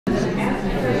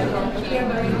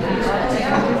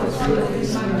My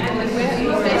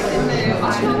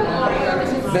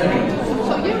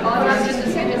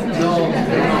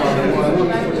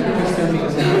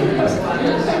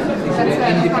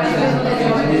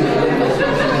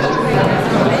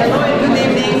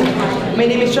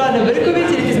name is and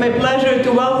it is my pleasure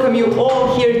to welcome you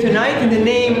all here tonight in the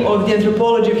name of the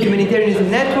Anthropology of Humanitarianism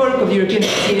Network of the European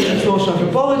Association of Social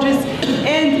Anthropologists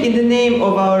and in the name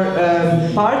of our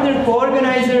partner,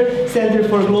 co-organizer, Center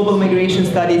for Global Migration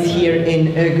Studies here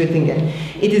in Goettingen.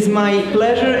 It is my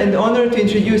pleasure and honor to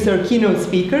introduce our keynote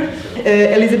speaker,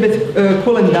 Elizabeth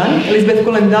Dunn. Elizabeth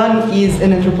Dunn is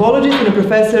an anthropologist and a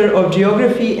professor of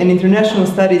geography and international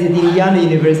studies at Indiana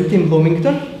University in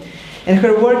Bloomington. And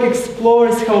her work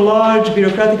explores how large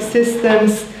bureaucratic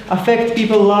systems affect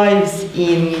people's lives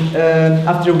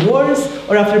after wars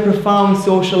or after profound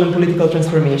social and political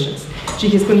transformations. She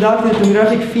has conducted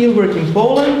ethnographic fieldwork in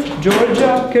Poland,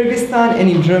 Georgia, Kyrgyzstan, and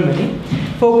in Germany,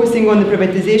 focusing on the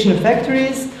privatization of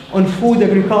factories, on food,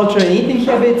 agriculture, and eating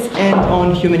habits, and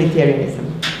on humanitarianism.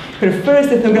 Her first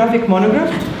ethnographic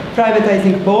monograph,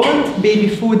 Privatizing Poland, Baby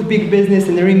Food, Big Business,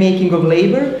 and the Remaking of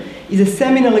Labor, is a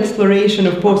seminal exploration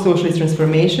of post-socialist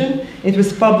transformation. It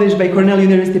was published by Cornell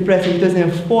University Press in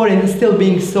 2004 and is still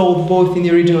being sold both in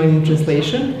the original and in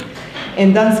translation.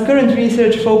 And Dunn's current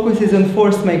research focuses on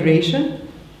forced migration.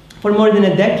 For more than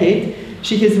a decade,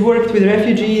 she has worked with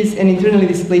refugees and internally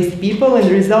displaced people, and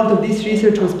the result of this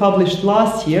research was published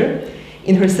last year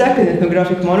in her second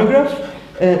ethnographic monograph,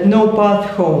 No Path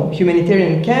Home,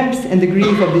 Humanitarian Camps and the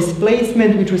Grief of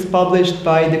Displacement, which was published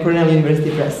by the Cornell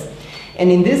University Press. And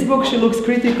in this book, she looks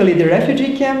critically at the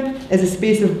refugee camp as a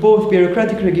space of both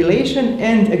bureaucratic regulation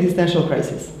and existential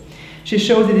crisis. She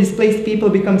shows that displaced people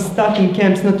become stuck in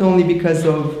camps not only because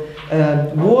of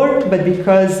war, but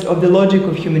because of the logic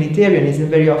of humanitarianism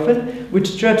very often,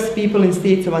 which traps people in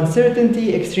states of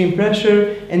uncertainty, extreme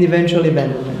pressure, and eventual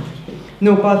abandonment.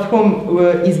 No Path Home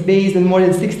is based on more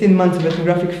than 16 months of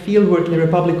ethnographic fieldwork in the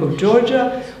Republic of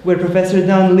Georgia, where Professor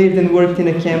Dunn lived and worked in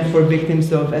a camp for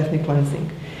victims of ethnic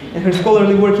cleansing. And her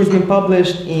scholarly work has been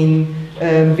published in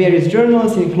various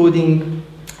journals, including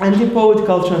Anthropology,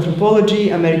 Cultural Anthropology,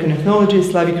 American Ethnology,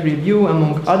 Slavic Review,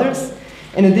 among others.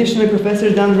 And additionally, Professor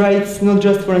Dunn writes not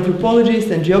just for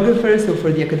anthropologists and geographers, or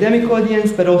for the academic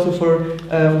audience, but also for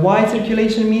wide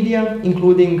circulation media,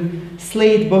 including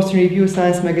Slate, Boston Review,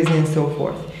 Science Magazine, and so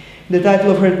forth. The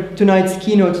title of her tonight's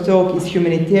keynote talk is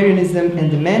Humanitarianism and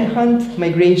the Manhunt,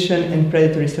 Migration and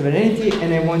Predatory Sovereignty,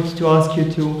 and I want to ask you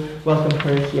to welcome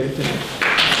her here tonight.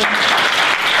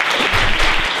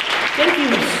 Thank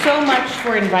you so much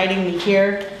for inviting me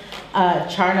here,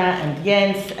 Charna and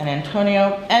Jens and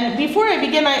Antonio. And before I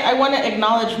begin, I want to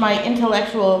acknowledge my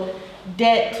intellectual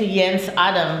debt to Jens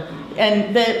Adam.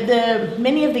 And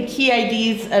many of the key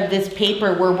ideas of this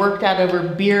paper were worked out over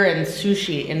beer and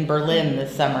sushi in Berlin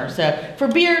this summer. So for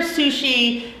beer,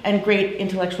 sushi, and great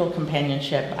intellectual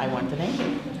companionship, I want to thank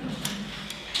you.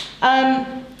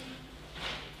 I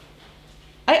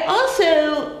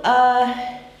also,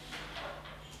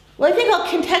 well, I think I'll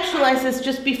contextualize this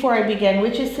just before I begin,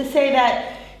 which is to say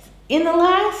that in the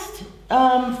last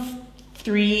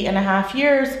 3.5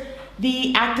 years,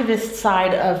 the activist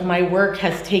side of my work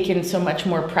has taken so much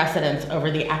more precedence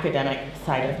over the academic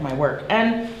side of my work.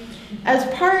 And as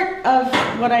part of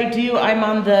what I do, I'm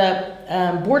on the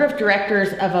board of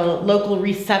directors of a local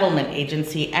resettlement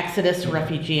agency, Exodus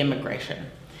Refugee Immigration.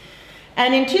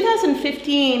 And in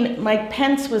 2015, Mike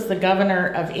Pence was the governor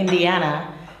of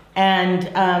Indiana, and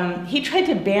he tried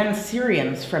to ban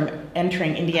Syrians from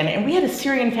entering Indiana. And we had a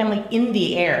Syrian family in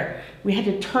the air. We had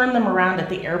to turn them around at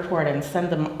the airport and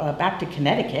send them back to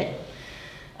Connecticut.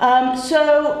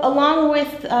 So along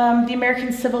with the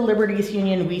American Civil Liberties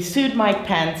Union, we sued Mike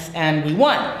Pence and we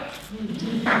won.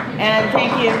 And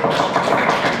thank you.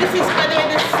 This is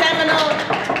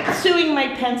suing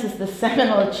Mike Pence is the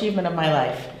seminal achievement of my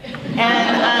life.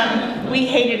 And we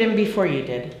hated him before you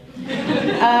did.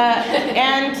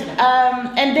 And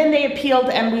then they appealed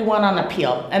and we won on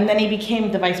appeal. And then he became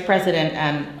the vice president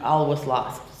and all was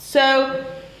lost. So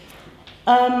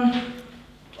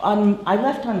I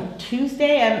left on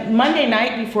Tuesday, and Monday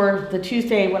night before the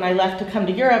Tuesday when I left to come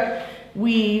to Europe,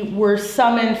 we were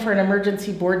summoned for an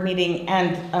emergency board meeting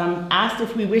and asked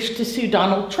if we wished to sue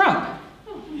Donald Trump.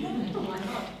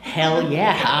 Hell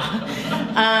yeah.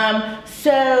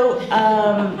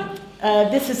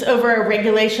 This is over a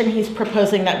regulation he's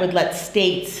proposing that would let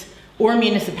states or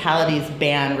municipalities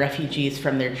ban refugees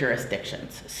from their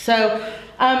jurisdictions. So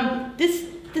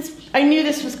I knew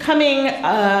this was coming.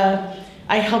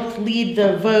 I helped lead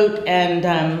the vote,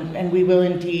 and we will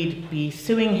indeed be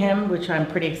suing him, which I'm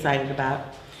pretty excited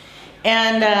about.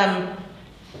 And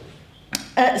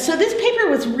So this paper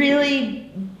was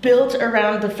really built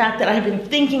around the fact that I've been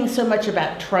thinking so much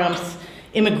about Trump's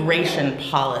immigration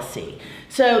policy.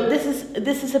 So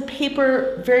this is a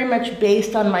paper very much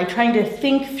based on my trying to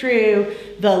think through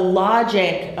the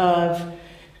logic of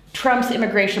Trump's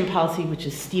immigration policy, which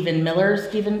is Stephen Miller's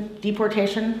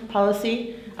deportation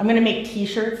policy. I'm going to make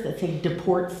T-shirts that say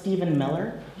 "Deport Stephen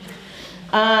Miller,"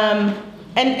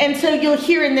 and so you'll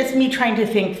hear in this me trying to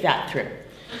think that through.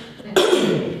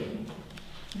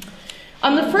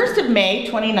 On the 1st of May,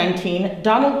 2019,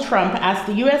 Donald Trump asked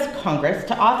the U.S. Congress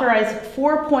to authorize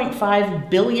 $4.5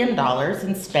 billion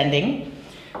in spending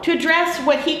to address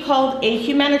what he called a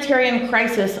humanitarian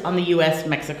crisis on the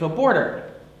U.S.-Mexico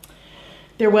border.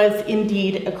 There was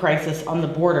indeed a crisis on the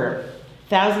border.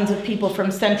 Thousands of people from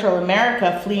Central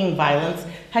America fleeing violence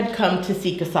had come to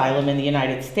seek asylum in the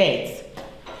United States.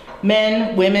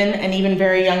 Men, women, and even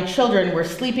very young children were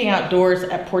sleeping outdoors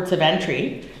at ports of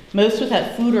entry, most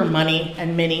without food or money,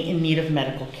 and many in need of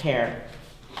medical care.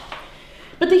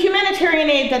 But the humanitarian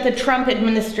aid that the Trump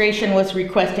administration was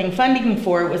requesting funding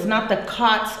for was not the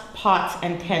cots, pots,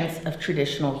 and tents of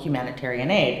traditional humanitarian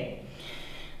aid.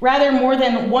 Rather, more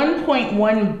than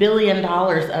 $1.1 billion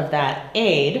of that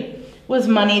aid was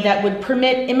money that would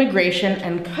permit Immigration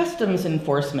and Customs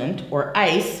Enforcement, or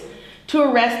ICE, to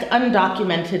arrest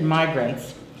undocumented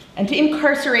migrants and to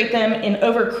incarcerate them in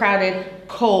overcrowded,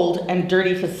 cold, and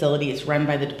dirty facilities run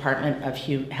by the Department of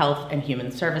Health and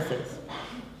Human Services.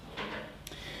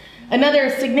 Another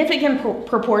significant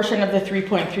proportion of the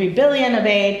 $3.3 billion of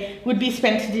aid would be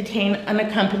spent to detain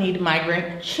unaccompanied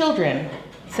migrant children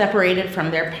separated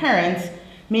from their parents,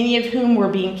 many of whom were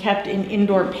being kept in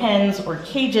indoor pens or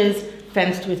cages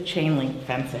fenced with chain link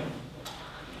fencing.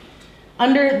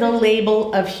 Under the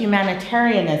label of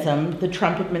humanitarianism, the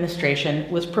Trump administration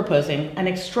was proposing an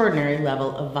extraordinary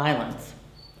level of violence.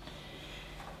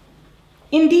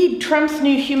 Indeed, Trump's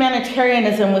new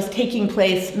humanitarianism was taking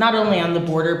place not only on the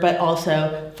border, but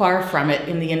also far from it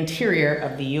in the interior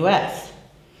of the US.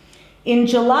 In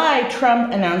July,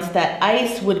 Trump announced that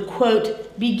ICE would,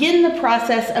 quote, begin the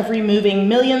process of removing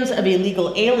millions of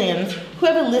illegal aliens who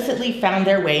have illicitly found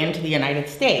their way into the United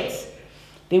States.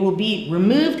 They will be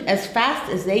removed as fast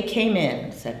as they came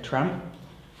in, said Trump.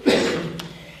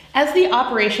 As the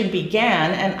operation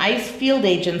began and ICE field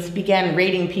agents began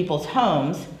raiding people's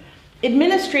homes,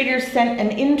 administrators sent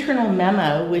an internal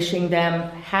memo wishing them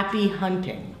happy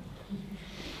hunting.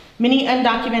 Many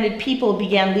undocumented people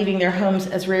began leaving their homes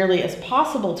as rarely as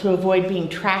possible to avoid being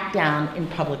tracked down in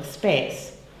public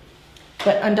space.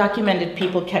 But undocumented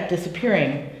people kept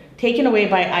disappearing, taken away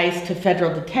by ICE to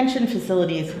federal detention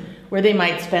facilities where they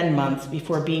might spend months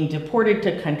before being deported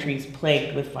to countries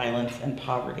plagued with violence and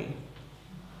poverty.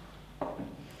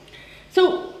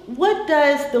 So what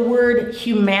does the word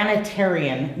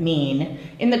humanitarian mean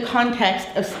in the context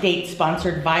of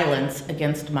state-sponsored violence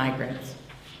against migrants?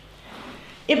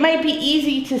 It might be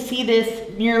easy to see this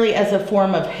merely as a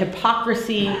form of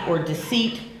hypocrisy or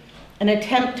deceit, an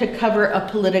attempt to cover a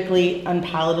politically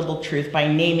unpalatable truth by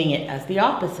naming it as the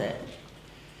opposite.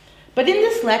 But in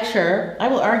this lecture, I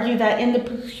will argue that in the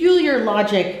peculiar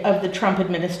logic of the Trump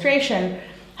administration,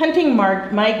 hunting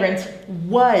migrants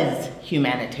was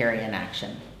humanitarian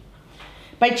action.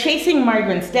 By chasing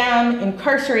migrants down,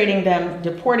 incarcerating them,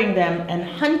 deporting them, and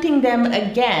hunting them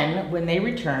again when they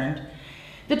returned,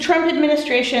 the Trump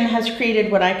administration has created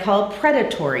what I call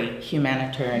predatory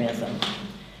humanitarianism,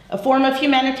 a form of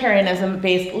humanitarianism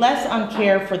based less on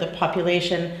care for the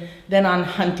population than on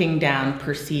hunting down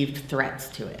perceived threats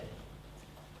to it.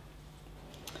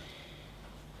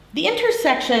 The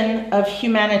intersection of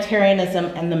humanitarianism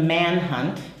and the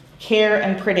manhunt, care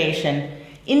and predation,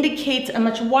 indicates a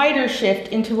much wider shift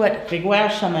into what Grégoire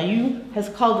Chamaillou has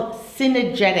called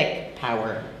synergetic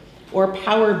power, or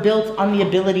power built on the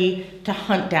ability to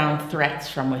hunt down threats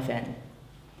from within.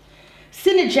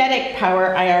 Synergetic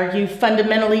power, I argue,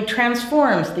 fundamentally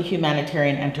transforms the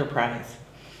humanitarian enterprise.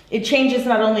 It changes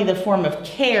not only the form of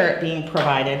care being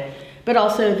provided, but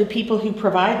also the people who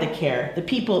provide the care, the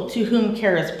people to whom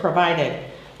care is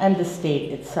provided, and the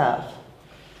state itself.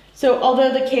 So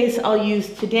although the case I'll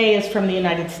use today is from the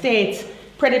United States,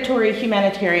 predatory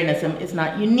humanitarianism is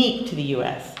not unique to the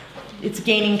US. It's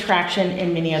gaining traction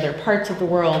in many other parts of the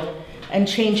world and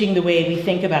changing the way we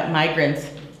think about migrants,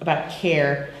 about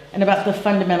care, and about the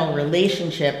fundamental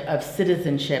relationship of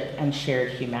citizenship and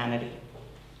shared humanity.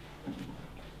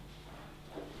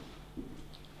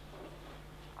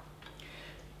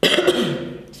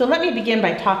 So let me begin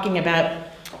by talking about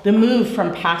the move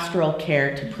from pastoral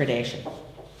care to predation.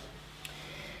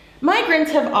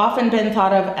 Migrants have often been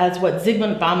thought of as what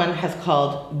Zygmunt Bauman has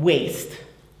called waste.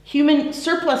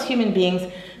 surplus human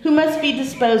beings who must be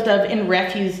disposed of in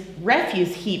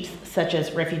refuse heaps such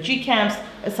as refugee camps,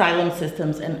 asylum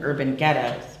systems, and urban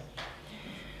ghettos.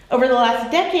 Over the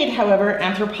last decade, however,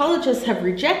 anthropologists have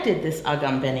rejected this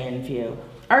Agambennian view,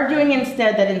 arguing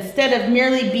instead that instead of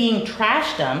merely being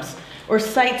trash dumps or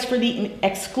sites for the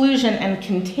exclusion and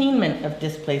containment of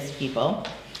displaced people,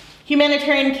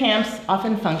 humanitarian camps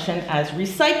often function as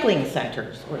recycling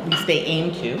centers, or at least they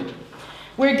aim to,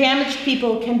 where damaged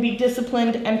people can be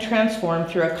disciplined and transformed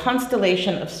through a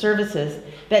constellation of services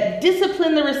that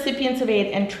discipline the recipients of aid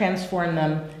and transform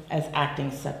them as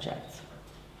acting subjects.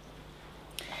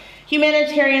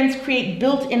 Humanitarians create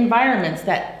built environments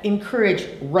that encourage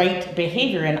right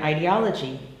behavior and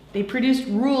ideology. They produce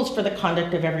rules for the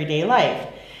conduct of everyday life,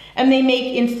 and they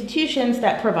make institutions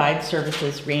that provide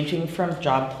services ranging from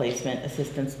job placement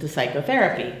assistance to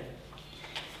psychotherapy.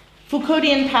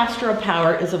 Foucauldian pastoral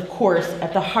power is, of course,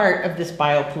 at the heart of this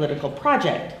biopolitical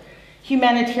project.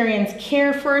 Humanitarians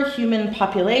care for a human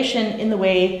population in the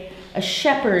way a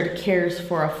shepherd cares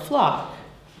for a flock,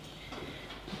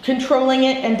 controlling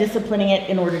it and disciplining it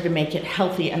in order to make it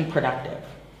healthy and productive.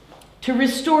 To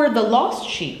restore the lost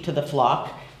sheep to the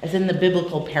flock, as in the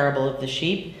biblical parable of the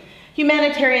sheep,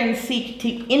 humanitarians seek to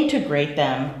integrate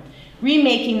them,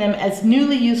 remaking them as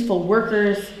newly useful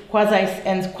workers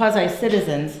and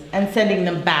quasi-citizens and sending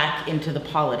them back into the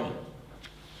polity.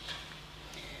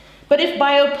 But if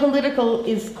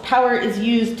biopolitical power is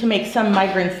used to make some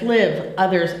migrants live,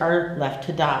 others are left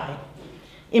to die.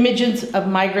 Images of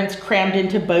migrants crammed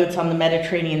into boats on the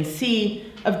Mediterranean Sea,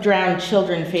 of drowned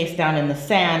children face down in the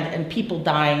sand, and people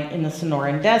dying in the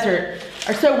Sonoran Desert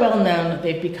are so well known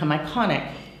they've become iconic.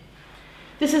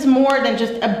 This is more than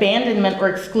just abandonment or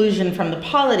exclusion from the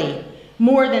polity,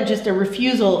 more than just a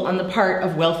refusal on the part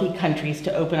of wealthy countries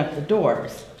to open up the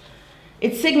doors.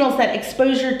 It signals that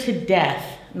exposure to death,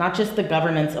 not just the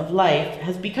governance of life,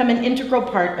 has become an integral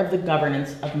part of the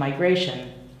governance of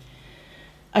migration.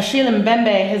 Achille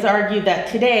Mbembe has argued that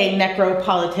today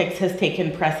necropolitics has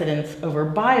taken precedence over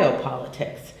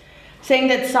biopolitics, saying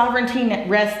that sovereignty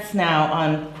rests now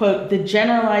on, quote, the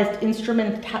generalized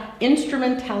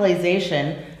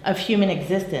instrumentalization of human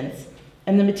existence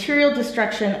and the material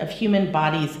destruction of human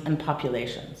bodies and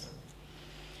populations.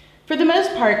 For the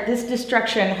most part, this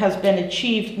destruction has been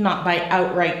achieved not by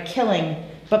outright killing,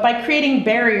 but by creating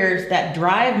barriers that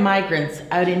drive migrants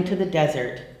out into the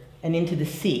desert and into the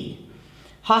sea,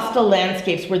 hostile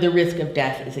landscapes where the risk of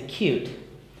death is acute.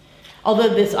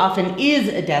 Although this often is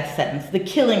a death sentence, the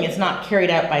killing is not carried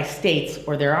out by states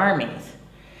or their armies.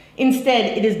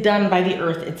 Instead, it is done by the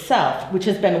earth itself, which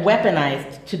has been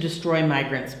weaponized to destroy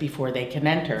migrants before they can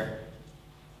enter.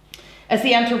 As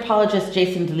the anthropologist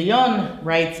Jason de Leon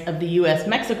writes of the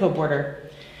US-Mexico border,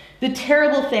 the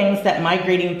terrible things that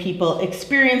migrating people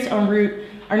experience en route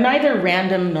are neither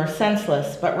random nor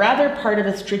senseless, but rather part of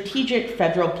a strategic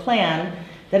federal plan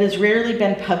that has rarely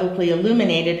been publicly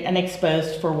illuminated and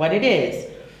exposed for what it is,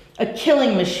 a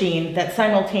killing machine that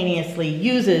simultaneously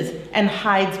uses and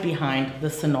hides behind the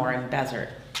Sonoran Desert.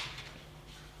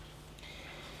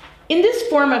 In this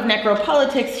form of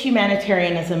necropolitics,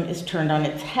 humanitarianism is turned on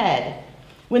its head.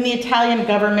 When the Italian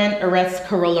government arrests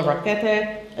Carola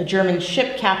Rackete, a German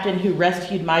ship captain who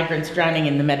rescued migrants drowning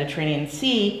in the Mediterranean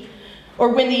Sea, or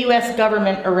when the US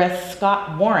government arrests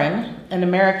Scott Warren, an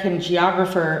American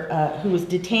geographer who was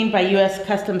detained by US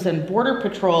Customs and Border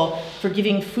Patrol for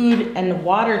giving food and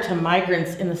water to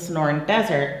migrants in the Sonoran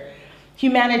Desert,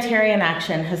 humanitarian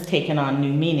action has taken on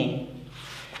new meaning.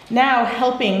 Now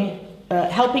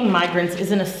helping migrants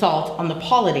is an assault on the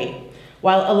polity,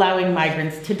 while allowing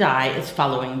migrants to die is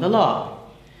following the law.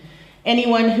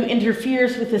 Anyone who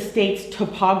interferes with the state's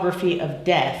topography of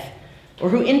death or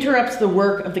who interrupts the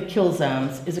work of the kill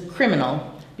zones is a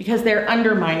criminal because they're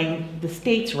undermining the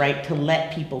state's right to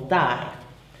let people die,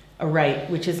 a right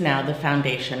which is now the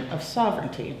foundation of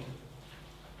sovereignty.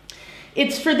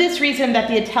 It's for this reason that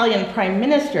the Italian Prime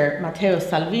Minister, Matteo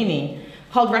Salvini,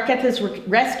 called Racchete's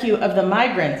rescue of the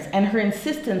migrants and her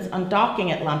insistence on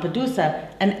docking at Lampedusa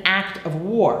an act of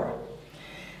war.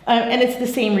 And it's the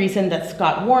same reason that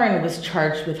Scott Warren was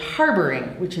charged with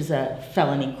harboring, which is a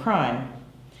felony crime.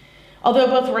 Although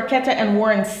both Rackete and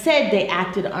Warren said they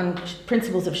acted on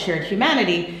principles of shared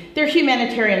humanity, their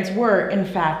humanitarians were, in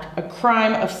fact, a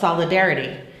crime of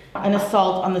solidarity, an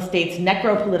assault on the state's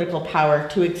necropolitical power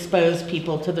to expose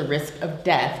people to the risk of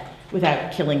death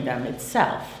without killing them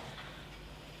itself.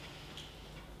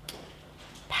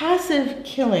 Passive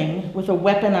killing with a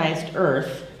weaponized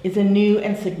earth is a new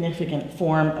and significant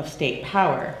form of state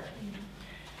power.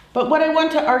 But what I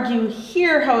want to argue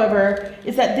here, however,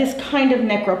 is that this kind of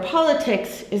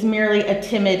necropolitics is merely a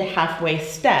timid halfway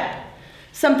step,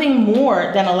 something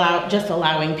more than just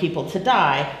allowing people to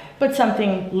die, but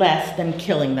something less than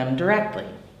killing them directly.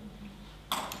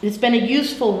 It's been a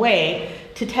useful way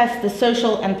to test the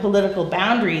social and political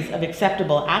boundaries of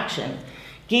acceptable action,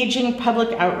 gauging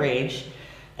public outrage,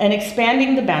 and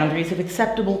expanding the boundaries of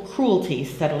acceptable cruelty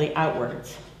steadily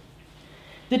outwards.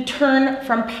 The turn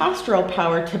from pastoral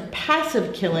power to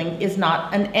passive killing is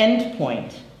not an end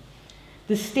point.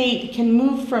 The state can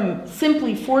move from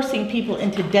simply forcing people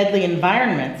into deadly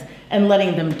environments and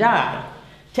letting them die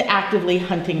to actively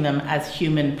hunting them as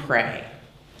human prey.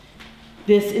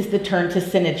 This is the turn to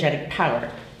synergetic power,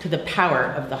 to the power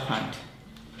of the hunt.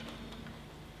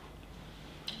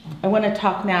 I want to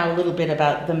talk now a little bit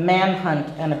about the manhunt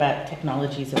and about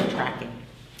technologies of tracking.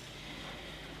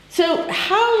 So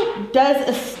how does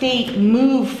a state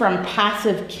move from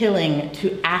passive killing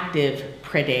to active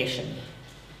predation?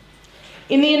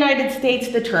 In the United States,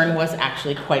 the turn was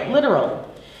actually quite literal.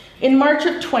 In March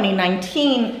of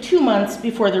 2019, 2 months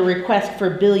before the request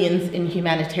for billions in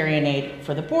humanitarian aid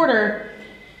for the border,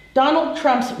 Donald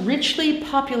Trump's richly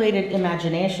populated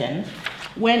imagination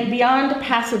went beyond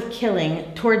passive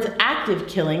killing towards active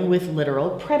killing with literal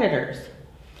predators.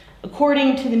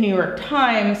 According to the New York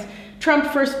Times,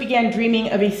 Trump first began dreaming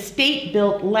of a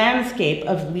state-built landscape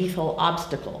of lethal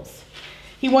obstacles.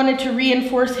 He wanted to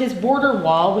reinforce his border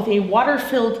wall with a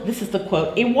water-filled, this is the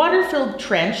quote, a water-filled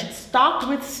trench stocked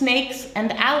with snakes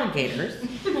and alligators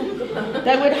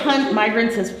that would hunt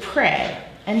migrants as prey,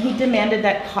 and he demanded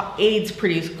that aides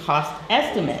produce cost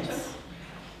estimates,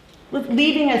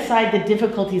 leaving aside the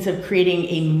difficulties of creating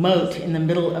a moat in the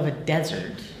middle of a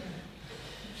desert.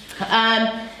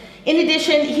 In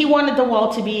addition, he wanted the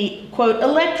wall to be, quote,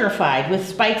 electrified with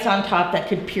spikes on top that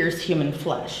could pierce human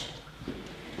flesh.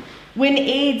 When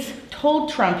aides told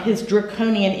Trump his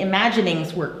draconian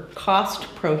imaginings were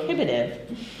cost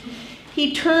prohibitive,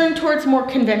 he turned towards more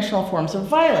conventional forms of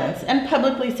violence and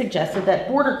publicly suggested that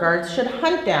border guards should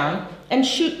hunt down and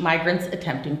shoot migrants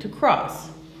attempting to cross.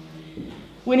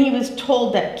 When he was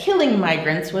told that killing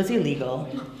migrants was illegal,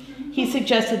 he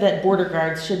suggested that border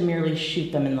guards should merely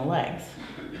shoot them in the legs.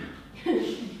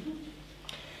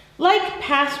 Like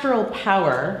pastoral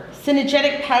power,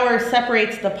 synergetic power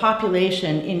separates the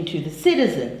population into the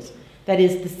citizens, that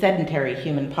is the sedentary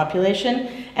human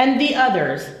population, and the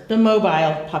others, the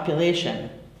mobile population.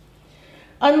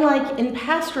 Unlike in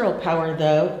pastoral power,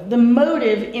 though, the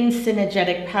motive in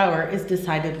synergetic power is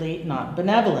decidedly not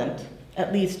benevolent,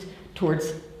 at least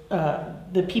towards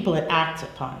the people it acts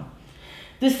upon.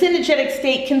 The synergetic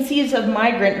state conceives of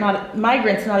migrants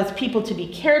not as people to be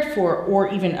cared for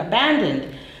or even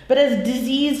abandoned, but as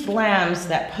diseased lambs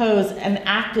that pose an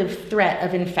active threat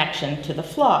of infection to the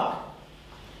flock.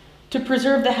 To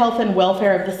preserve the health and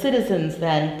welfare of the citizens,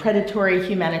 then, predatory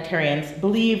humanitarians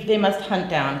believe they must hunt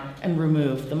down and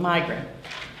remove the migrant.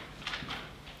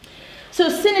 So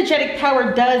synergetic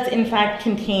power does, in fact,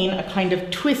 contain a kind of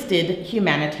twisted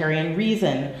humanitarian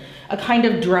reason, a kind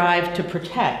of drive to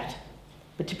protect.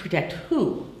 But to protect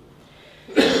who?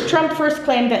 Trump first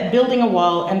claimed that building a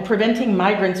wall and preventing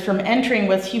migrants from entering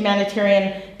was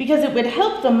humanitarian because it would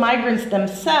help the migrants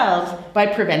themselves by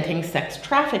preventing sex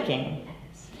trafficking.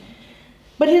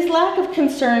 But his lack of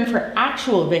concern for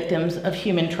actual victims of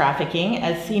human trafficking,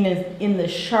 as seen in the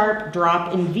sharp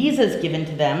drop in visas given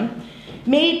to them,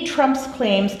 made Trump's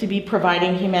claims to be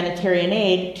providing humanitarian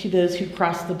aid to those who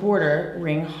cross the border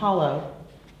ring hollow.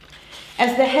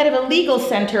 As the head of a legal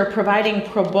center providing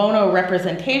pro bono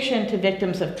representation to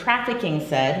victims of trafficking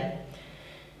said,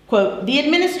 quote, "The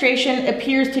administration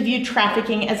appears to view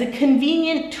trafficking as a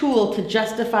convenient tool to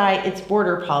justify its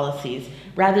border policies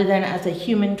rather than as a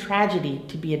human tragedy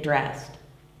to be addressed."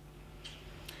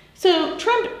 So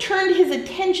Trump turned his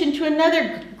attention to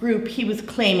another group he was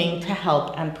claiming to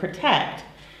help and protect,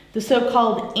 the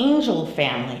so-called angel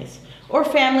families, or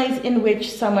families in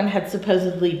which someone had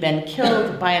supposedly been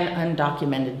killed by an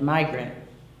undocumented migrant.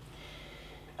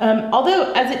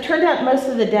 Although, as it turned out, most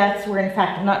of the deaths were in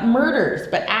fact not murders,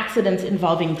 but accidents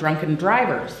involving drunken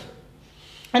drivers.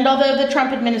 And although the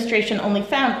Trump administration only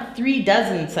found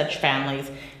 36 such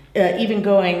families, even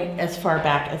going as far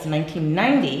back as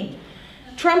 1990,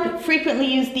 Trump frequently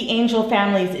used the angel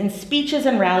families in speeches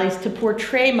and rallies to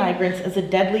portray migrants as a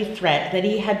deadly threat that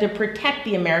he had to protect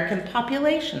the American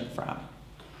population from.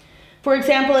 For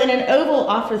example, in an Oval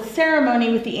Office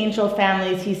ceremony with the angel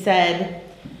families, he said,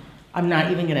 I'm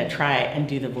not even going to try and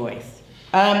do the voice.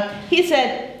 He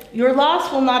said, "Your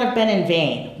loss will not have been in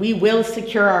vain. We will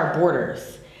secure our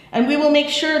borders. And we will make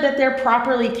sure that they're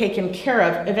properly taken care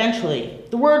of eventually.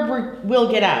 The word will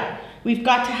get out. We've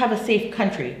got to have a safe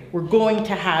country. We're going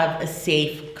to have a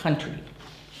safe country.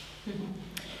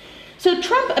 So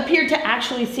Trump appeared to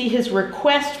actually see his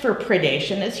request for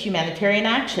predation as humanitarian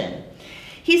action.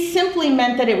 He simply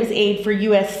meant that it was aid for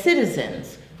US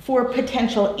citizens, for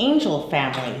potential angel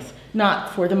families,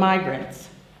 not for the migrants.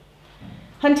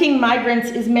 Hunting migrants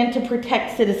is meant to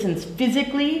protect citizens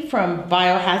physically from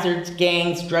biohazards,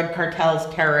 gangs, drug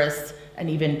cartels, terrorists, and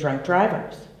even drunk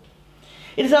drivers.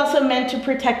 It is also meant to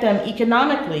protect them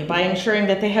economically by ensuring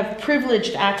that they have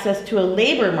privileged access to a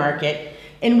labor market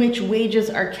in which wages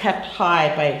are kept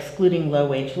high by excluding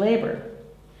low-wage labor.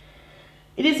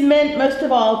 It is meant, most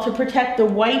of all, to protect the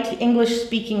white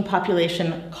English-speaking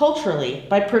population culturally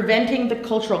by preventing the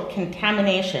cultural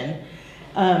contamination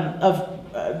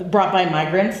brought by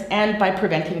migrants and by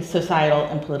preventing societal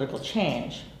and political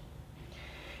change.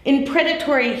 In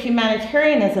predatory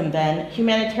humanitarianism, then,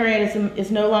 humanitarianism is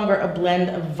no longer a blend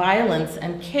of violence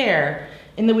and care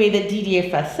in the way that Didier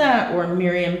Fassin or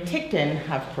Miriam Tickton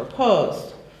have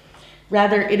proposed.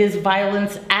 Rather, it is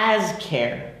violence as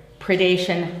care,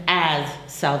 predation as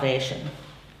salvation.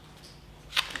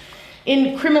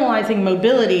 In criminalizing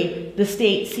mobility, the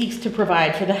state seeks to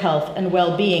provide for the health and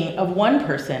well-being of one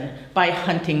person by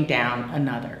hunting down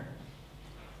another.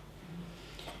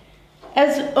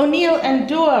 As O'Neill and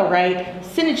Dua write,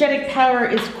 synergetic power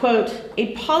is, quote,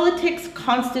 a politics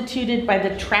constituted by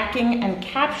the tracking and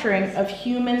capturing of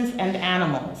humans and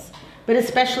animals, but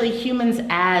especially humans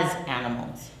as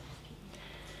animals.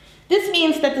 This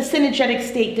means that the synergetic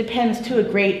state depends to a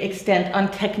great extent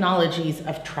on technologies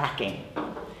of tracking.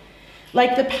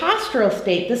 Like the pastoral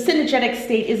state, the synergetic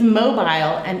state is mobile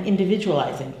and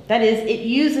individualizing. That is, it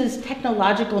uses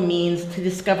technological means to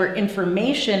discover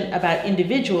information about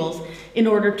individuals in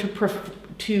order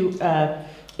to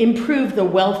improve the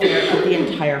welfare of the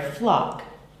entire flock.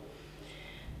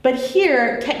 But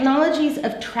here, technologies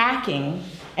of tracking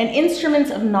and instruments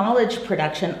of knowledge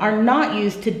production are not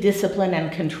used to discipline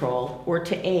and control or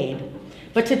to aid,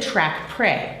 but to track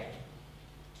prey.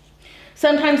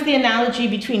 Sometimes the analogy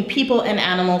between people and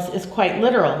animals is quite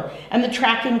literal, and the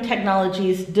tracking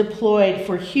technologies deployed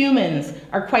for humans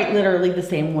are quite literally the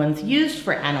same ones used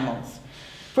for animals.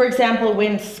 For example,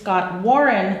 when Scott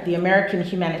Warren, the American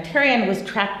humanitarian, was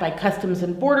tracked by Customs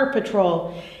and Border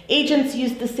Patrol, agents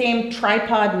used the same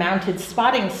tripod-mounted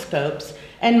spotting scopes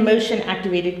and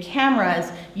motion-activated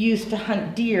cameras used to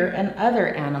hunt deer and other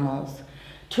animals,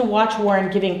 to watch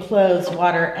Warren giving clothes,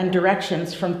 water, and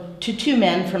directions to two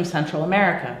men from Central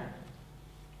America.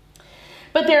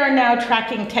 But there are now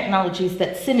tracking technologies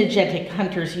that synergetic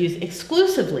hunters use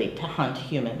exclusively to hunt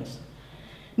humans.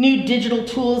 New digital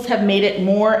tools have made it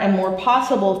more and more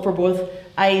possible for both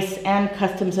ICE and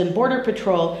Customs and Border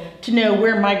Patrol to know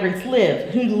where migrants live,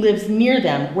 who lives near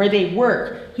them, where they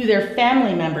work, who their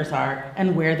family members are,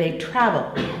 and where they travel.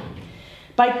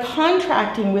 By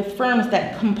contracting with firms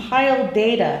that compile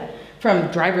data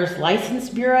from driver's license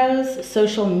bureaus,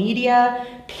 social media,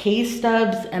 pay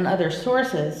stubs, and other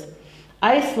sources,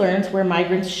 ICE learns where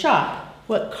migrants shop,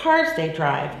 what cars they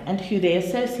drive, and who they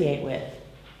associate with.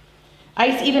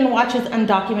 ICE even watches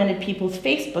undocumented people's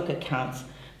Facebook accounts,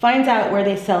 finds out where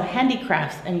they sell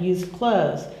handicrafts and used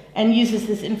clothes, and uses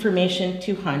this information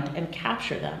to hunt and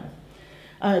capture them.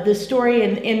 The story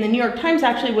in the New York Times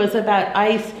actually was about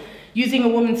ICE using a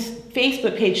woman's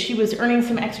Facebook page. She was earning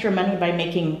some extra money by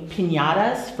making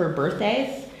piñatas for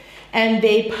birthdays, and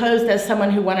they posed as someone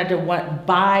who wanted to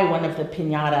buy one of the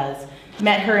piñatas,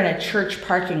 met her in a church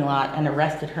parking lot, and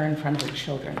arrested her in front of her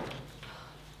children.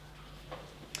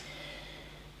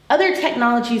 Other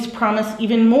technologies promise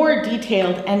even more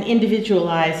detailed and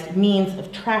individualized means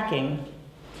of tracking.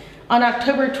 On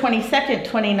October 22nd,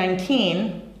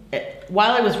 2019,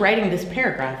 while I was writing this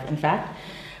paragraph, in fact,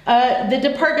 the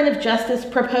Department of Justice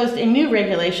proposed a new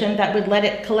regulation that would let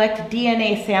it collect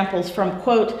DNA samples from,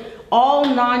 quote, all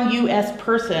non-US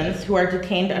persons who are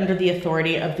detained under the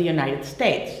authority of the United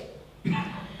States.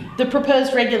 The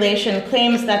proposed regulation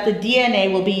claims that the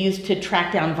DNA will be used to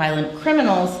track down violent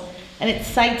criminals, and it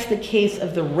cites the case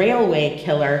of the railway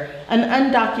killer, an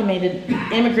undocumented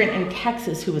immigrant in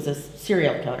Texas who was a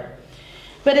serial killer.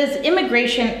 But as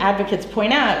immigration advocates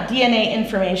point out, DNA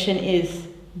information is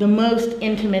the most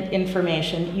intimate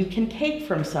information you can take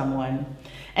from someone.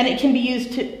 And it can be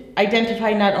used to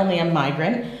identify not only a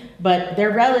migrant, but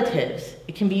their relatives.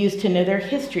 It can be used to know their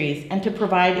histories and to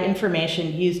provide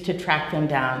information used to track them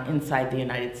down inside the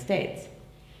United States.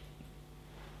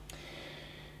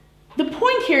 The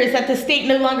point here is that the state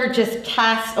no longer just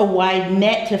casts a wide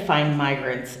net to find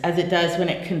migrants, as it does when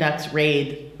it conducts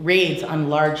raids on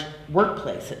large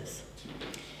workplaces.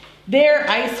 There,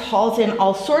 ICE hauls in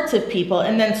all sorts of people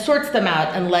and then sorts them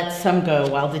out and lets some go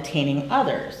while detaining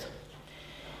others.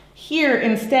 Here,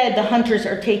 instead, the hunters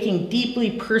are taking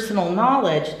deeply personal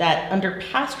knowledge that, under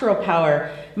pastoral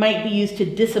power, might be used to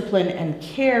discipline and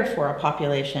care for a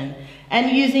population,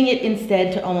 and using it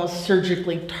instead to almost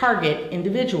surgically target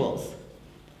individuals.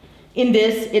 In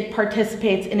this, it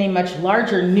participates in a much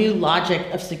larger new logic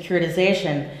of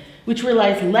securitization, which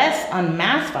relies less on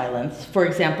mass violence, for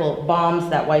example, bombs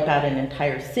that wipe out an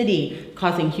entire city,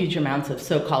 causing huge amounts of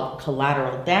so-called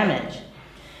collateral damage,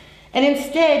 and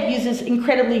instead uses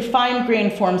incredibly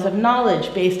fine-grained forms of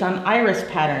knowledge based on iris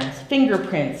patterns,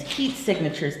 fingerprints, heat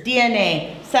signatures,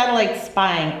 DNA, satellite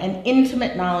spying, and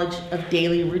intimate knowledge of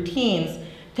daily routines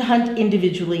to hunt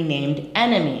individually named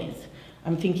enemies.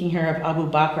 I'm thinking here of Abu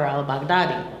Bakr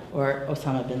al-Baghdadi or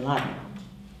Osama bin Laden.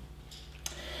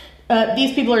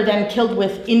 These people are then killed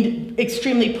with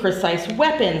extremely precise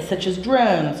weapons, such as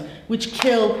drones, which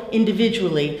kill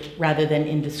individually rather than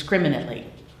indiscriminately.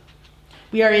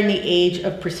 We are in the age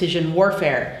of precision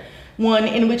warfare, one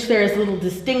in which there is little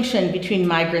distinction between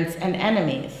migrants and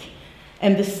enemies,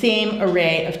 and the same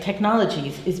array of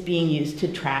technologies is being used to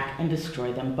track and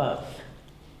destroy them both.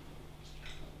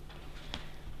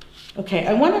 Okay,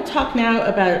 I want to talk now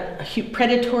about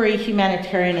predatory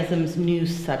humanitarianism's new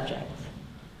subject.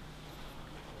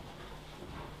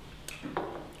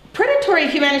 Predatory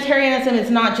humanitarianism is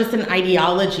not just an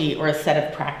ideology or a set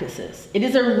of practices. It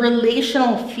is a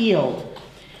relational field,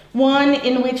 one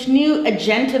in which new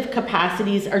agentive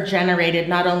capacities are generated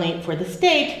not only for the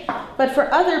state, but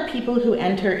for other people who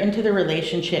enter into the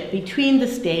relationship between the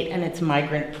state and its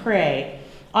migrant prey,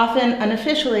 often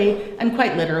unofficially and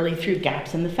quite literally through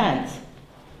gaps in the fence.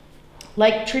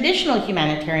 Like traditional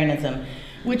humanitarianism,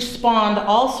 which spawned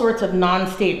all sorts of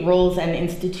non-state roles and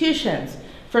institutions,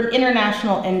 from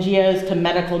international NGOs to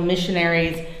medical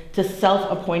missionaries to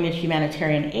self-appointed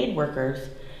humanitarian aid workers,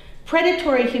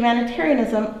 predatory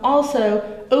humanitarianism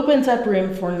also opens up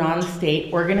room for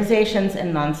non-state organizations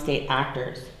and non-state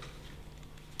actors.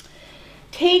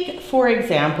 Take, for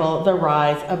example, the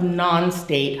rise of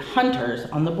non-state hunters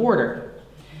on the border.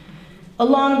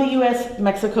 Along the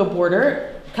US-Mexico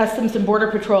border, Customs and Border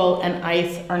Patrol and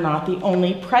ICE are not the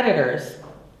only predators.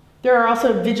 There are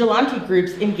also vigilante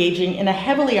groups engaging in a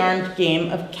heavily armed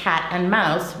game of cat and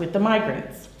mouse with the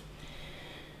migrants.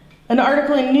 An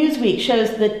article in Newsweek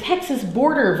shows the Texas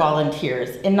border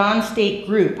volunteers, a non-state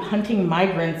group hunting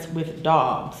migrants with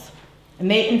dogs. And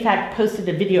they, in fact, posted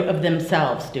a video of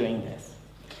themselves doing this.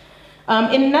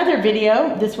 In another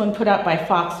video, this one put out by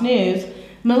Fox News,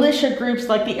 militia groups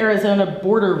like the Arizona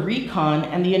Border Recon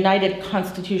and the United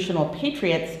Constitutional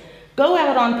Patriots go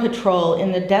out on patrol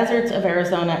in the deserts of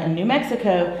Arizona and New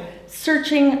Mexico,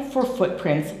 searching for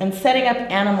footprints and setting up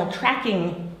animal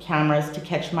tracking cameras to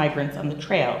catch migrants on the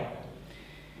trail.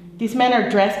 These men are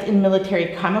dressed in military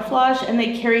camouflage and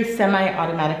they carry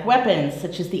semi-automatic weapons,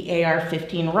 such as the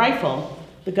AR-15 rifle,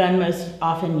 the gun most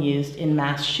often used in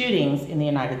mass shootings in the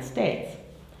United States.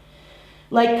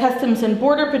 Like Customs and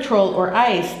Border Patrol or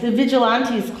ICE, the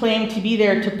vigilantes claim to be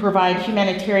there to provide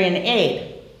humanitarian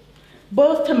aid,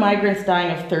 both to migrants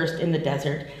dying of thirst in the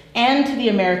desert and to the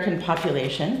American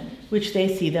population, which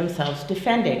they see themselves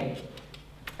defending.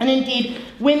 And indeed,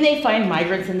 when they find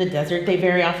migrants in the desert, they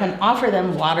very often offer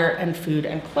them water and food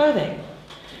and clothing,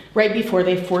 right before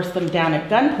they force them down at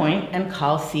gunpoint and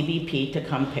call CBP to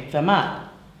come pick them up.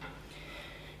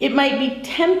 It might be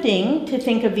tempting to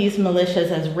think of these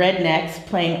militias as rednecks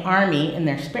playing army in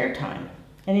their spare time,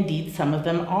 and indeed some of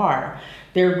them are.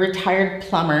 They're retired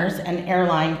plumbers and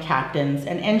airline captains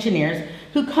and engineers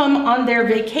who come on their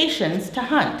vacations to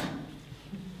hunt.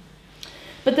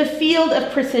 But the field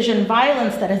of precision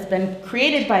violence that has been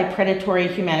created by predatory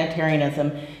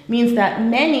humanitarianism means that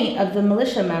many of the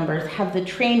militia members have the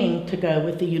training to go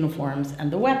with the uniforms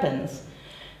and the weapons.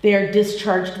 They are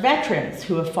discharged veterans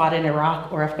who have fought in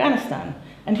Iraq or Afghanistan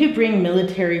and who bring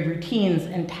military routines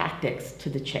and tactics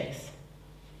to the chase.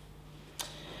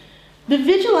 The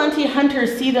vigilante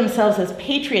hunters see themselves as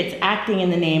patriots acting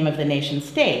in the name of the nation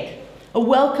state, a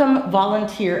welcome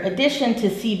volunteer addition to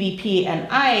CBP and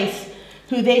ICE,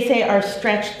 who they say are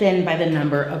stretched thin by the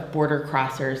number of border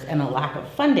crossers and a lack of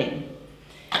funding.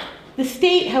 The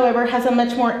state, however, has a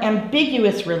much more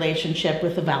ambiguous relationship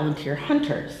with the volunteer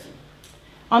hunters.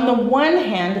 On the one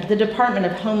hand, the Department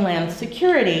of Homeland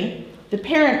Security, the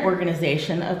parent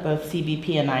organization of both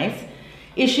CBP and ICE,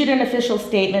 issued an official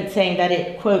statement saying that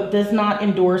it, quote, does not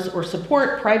endorse or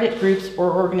support private groups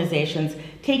or organizations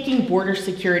taking border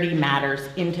security matters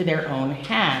into their own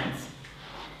hands.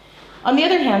 On the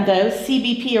other hand, though,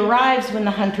 CBP arrives when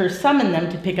the hunters summon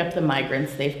them to pick up the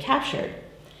migrants they've captured.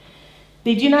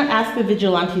 They do not ask the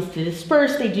vigilantes to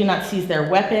disperse, they do not seize their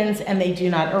weapons, and they do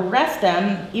not arrest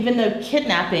them, even though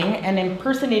kidnapping and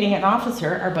impersonating an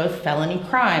officer are both felony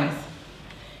crimes.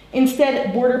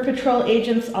 Instead, Border Patrol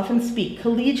agents often speak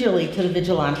collegially to the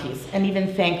vigilantes and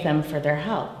even thank them for their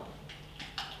help.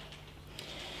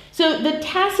 So the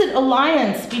tacit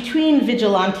alliance between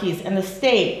vigilantes and the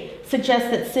state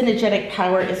suggests that synergetic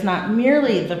power is not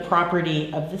merely the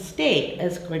property of the state,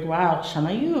 as Grégoire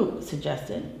Chamaillou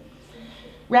suggested.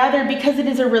 Rather, because it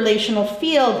is a relational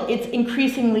field, it's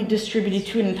increasingly distributed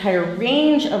to an entire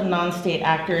range of non-state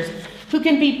actors who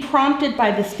can be prompted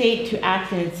by the state to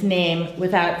act in its name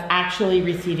without actually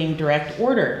receiving direct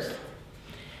orders.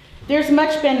 There's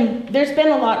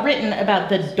been a lot written about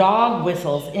the dog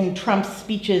whistles in Trump's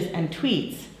speeches and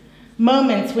tweets,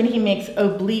 moments when he makes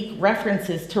oblique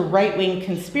references to right-wing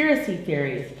conspiracy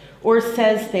theories or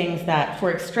says things that,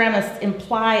 for extremists,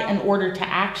 imply an order to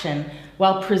action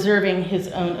while preserving his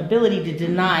own ability to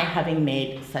deny having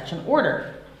made such an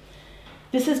order.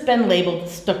 This has been labeled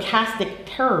stochastic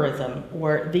terrorism,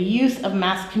 or the use of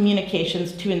mass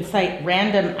communications to incite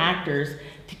random actors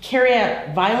to carry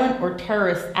out violent or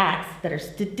terrorist acts that are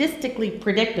statistically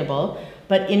predictable,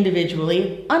 but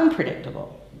individually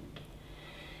unpredictable.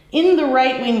 In the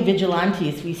right-wing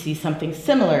vigilantes, we see something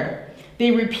similar.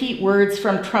 They repeat words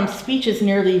from Trump's speeches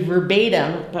nearly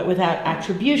verbatim, but without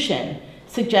attribution,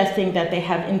 suggesting that they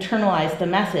have internalized the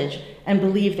message and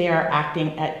believe they are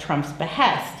acting at Trump's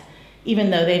behest,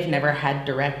 even though they've never had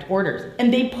direct orders.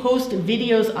 And they post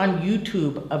videos on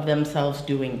YouTube of themselves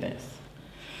doing this.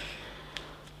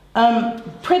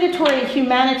 Predatory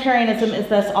humanitarianism is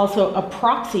thus also a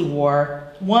proxy war,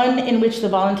 one in which the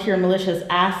volunteer militias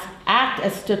act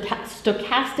as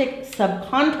stochastic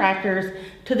subcontractors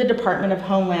to the Department of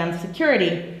Homeland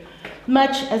Security,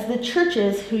 much as the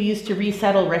churches who used to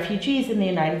resettle refugees in the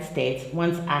United States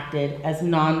once acted as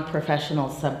non-professional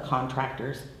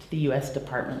subcontractors to the US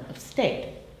Department of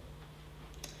State.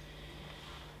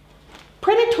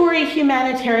 Predatory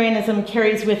humanitarianism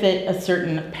carries with it a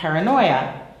certain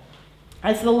paranoia.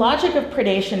 As the logic of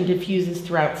predation diffuses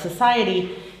throughout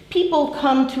society, people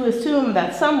come to assume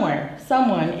that somewhere,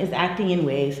 someone is acting in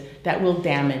ways that will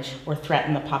damage or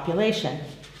threaten the population.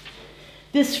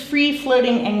 This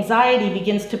free-floating anxiety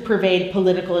begins to pervade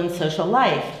political and social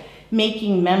life,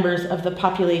 making members of the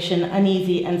population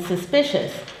uneasy and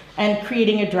suspicious, and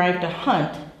creating a drive to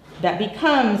hunt that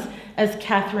becomes, as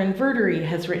Catherine Verdery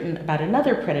has written about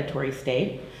another predatory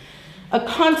state, a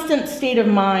constant state of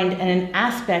mind and an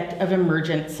aspect of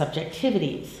emergent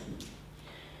subjectivities.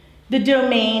 The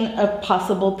domain of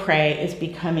possible prey is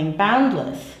becoming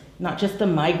boundless, not just the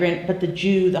migrant, but the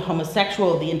Jew, the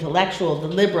homosexual, the intellectual, the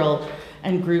liberal,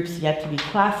 and groups yet to be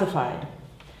classified.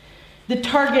 The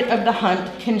target of the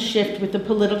hunt can shift with the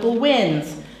political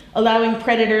winds, allowing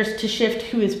predators to shift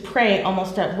who is prey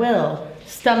almost at will,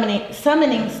 summoning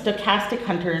stochastic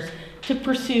hunters to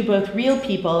pursue both real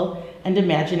people and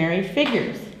imaginary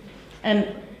figures.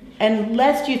 And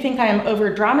lest you think I am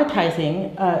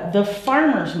over-dramatizing, the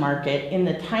farmer's market in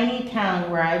the tiny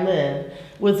town where I live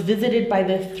was visited by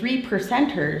the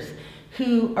 3%ers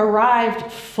who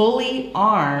arrived fully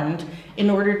armed in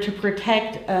order to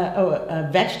protect a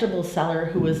vegetable seller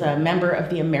who was a member of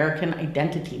the American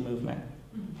Identity Movement.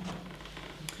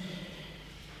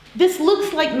 This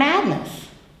looks like madness.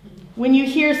 When you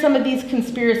hear some of these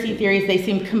conspiracy theories, they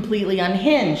seem completely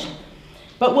unhinged.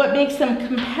 But what makes them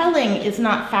compelling is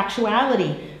not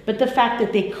factuality, but the fact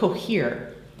that they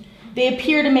cohere. They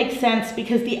appear to make sense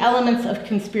because the elements of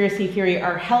conspiracy theory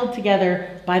are held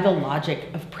together by the logic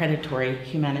of predatory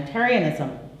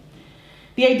humanitarianism.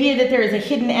 The idea that there is a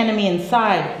hidden enemy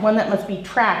inside, one that must be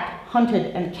tracked,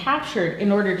 hunted, and captured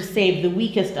in order to save the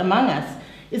weakest among us,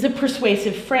 is a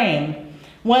persuasive frame,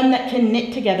 one that can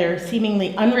knit together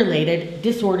seemingly unrelated,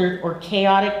 disordered, or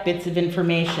chaotic bits of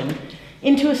information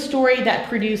into a story that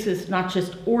produces not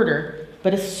just order,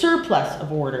 but a surplus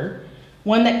of order,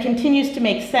 one that continues to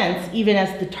make sense even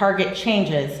as the target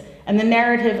changes and the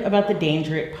narrative about the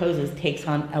danger it poses takes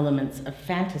on elements of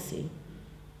fantasy.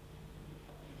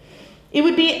 It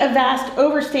would be a vast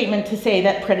overstatement to say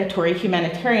that predatory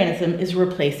humanitarianism is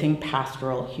replacing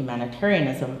pastoral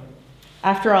humanitarianism.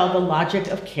 After all, the logic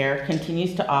of care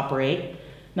continues to operate,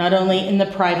 not only in the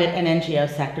private and NGO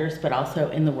sectors, but also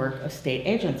in the work of state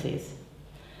agencies.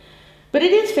 But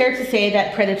it is fair to say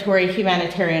that predatory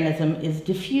humanitarianism is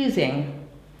diffusing.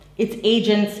 Its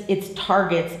agents, its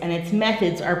targets, and its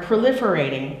methods are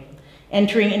proliferating,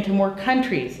 entering into more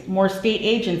countries, more state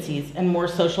agencies, and more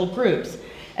social groups,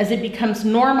 as it becomes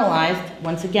normalized,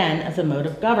 once again, as a mode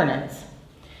of governance.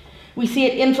 We see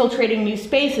it infiltrating new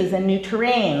spaces and new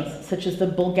terrains, such as the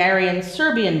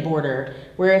Bulgarian-Serbian border,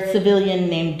 where a civilian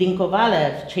named Dinko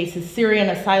Valev chases Syrian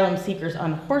asylum seekers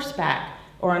on horseback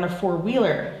or on a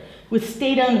four-wheeler, with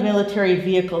state-owned military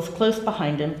vehicles close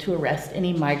behind him to arrest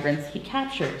any migrants he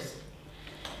captures.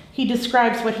 He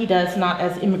describes what he does not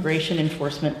as immigration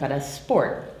enforcement, but as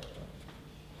sport.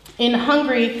 In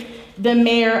Hungary, the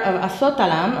mayor of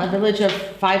Asotalam, a village of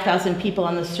 5,000 people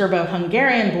on the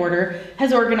Serbo-Hungarian border,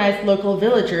 has organized local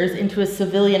villagers into a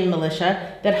civilian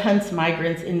militia that hunts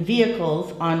migrants in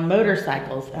vehicles, on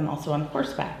motorcycles, and also on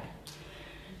horseback.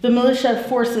 The militia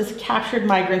forces captured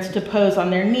migrants to pose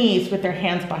on their knees with their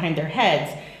hands behind their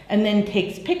heads, and then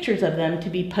takes pictures of them to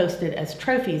be posted as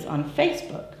trophies on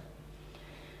Facebook.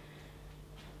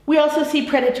 We also see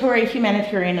predatory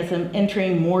humanitarianism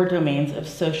entering more domains of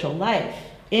social life.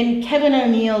 In Kevin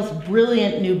O'Neill's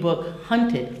brilliant new book,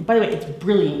 Hunted, by the way, it's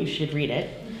brilliant, you should read it.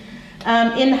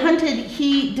 In Hunted,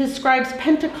 he describes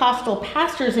Pentecostal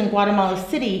pastors in Guatemala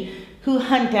City who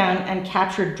hunt down and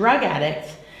capture drug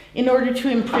addicts in order to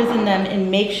imprison them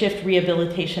in makeshift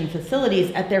rehabilitation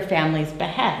facilities at their family's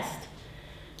behest.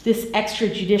 This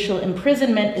extrajudicial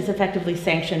imprisonment is effectively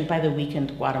sanctioned by the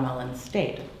weakened Guatemalan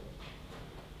state.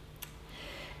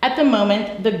 At the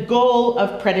moment, the goal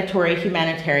of predatory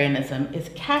humanitarianism is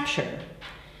capture.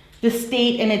 The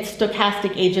state and its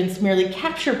stochastic agents merely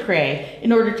capture prey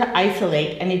in order to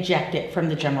isolate and eject it from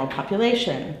the general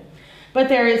population. But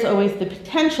there is always the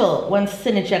potential, once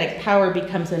synergetic power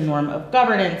becomes a norm of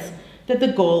governance, that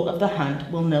the goal of the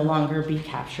hunt will no longer be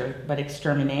capture, but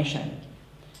extermination.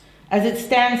 As it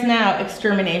stands now,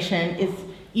 extermination is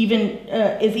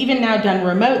even now done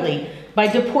remotely, by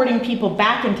deporting people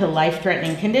back into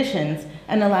life-threatening conditions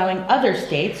and allowing other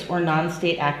states or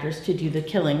non-state actors to do the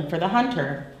killing for the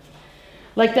hunter.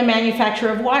 Like the manufacture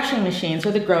of washing machines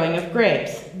or the growing of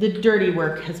grapes, the dirty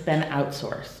work has been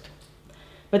outsourced.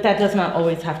 But that does not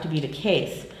always have to be the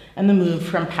case, and the move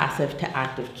from passive to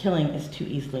active killing is too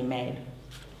easily made.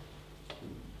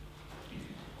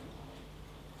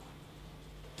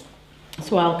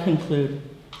 So I'll conclude.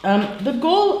 The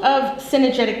goal of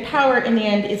synergetic power in the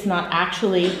end is not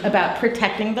actually about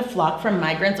protecting the flock from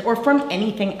migrants or from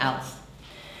anything else.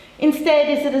 Instead,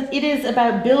 it is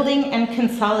about building and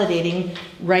consolidating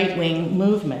right-wing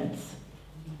movements.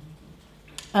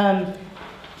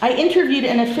 I interviewed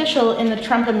an official in the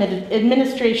Trump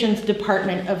administration's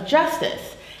Department of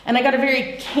Justice, and I got a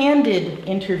very candid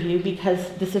interview because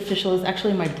this official is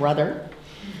actually my brother.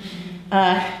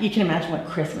 You can imagine what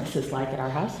Christmas is like at our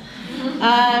house.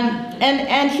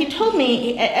 And he told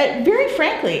me, very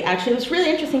frankly, actually, it was really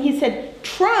interesting. He said,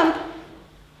 Trump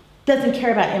doesn't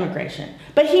care about immigration,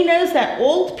 but he knows that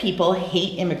old people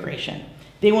hate immigration.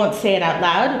 They won't say it out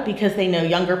loud because they know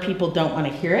younger people don't want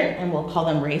to hear it and will call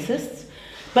them racists.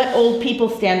 But old people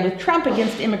stand with Trump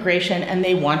against immigration and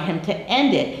they want him to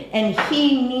end it. And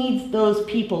he needs those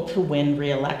people to win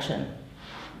re-election.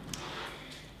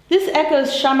 This echoes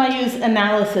Chamayou's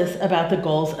analysis about the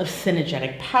goals of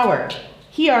synergetic power.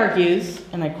 He argues,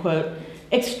 and I quote,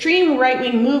 extreme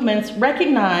right-wing movements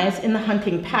recognize in the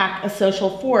hunting pack a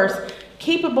social force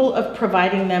capable of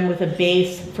providing them with a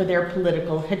base for their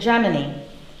political hegemony.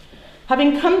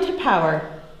 Having come to power,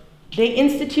 they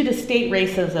institute a state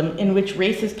racism in which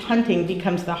racist hunting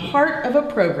becomes the heart of a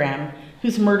program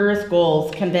whose murderous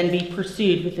goals can then be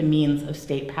pursued with the means of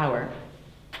state power.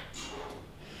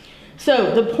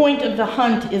 So the point of the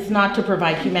hunt is not to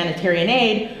provide humanitarian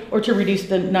aid or to reduce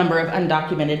the number of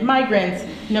undocumented migrants,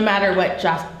 no matter what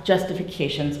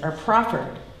justifications are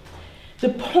proffered. The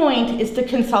point is to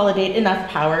consolidate enough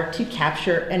power to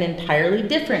capture an entirely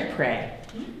different prey,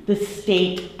 the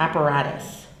state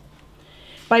apparatus.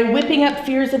 By whipping up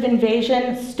fears of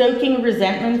invasion, stoking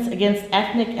resentments against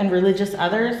ethnic and religious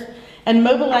others, and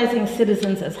mobilizing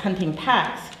citizens as hunting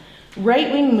packs,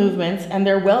 right-wing movements and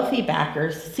their wealthy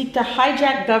backers seek to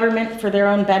hijack government for their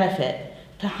own benefit,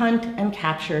 to hunt and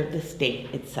capture the state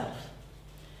itself.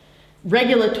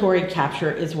 Regulatory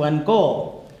capture is one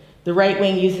goal. The right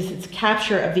wing uses its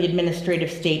capture of the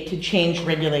administrative state to change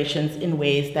regulations in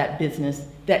ways that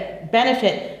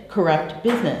benefit corrupt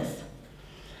business.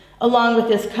 Along with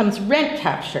this comes rent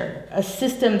capture, a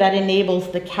system that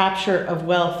enables the capture of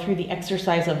wealth through the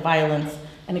exercise of violence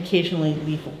and occasionally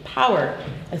lethal power,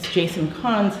 as Jason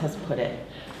Kahns has put it.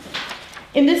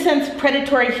 In this sense,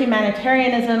 predatory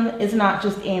humanitarianism is not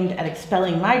just aimed at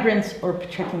expelling migrants or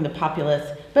protecting the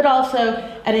populace, but also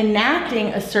at enacting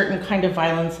a certain kind of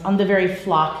violence on the very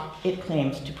flock it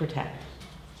claims to protect.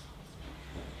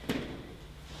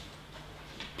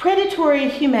 Predatory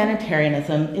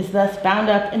humanitarianism is thus bound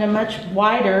up in a much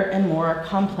wider and more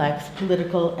complex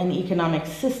political and economic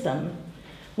system,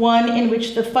 one in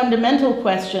which the fundamental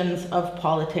questions of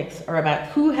politics are about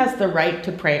who has the right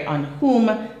to prey on whom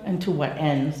and to what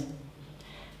ends.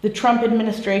 The Trump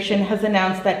administration has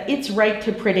announced that its right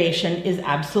to predation is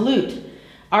absolute,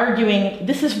 arguing,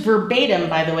 this is verbatim,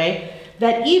 by the way,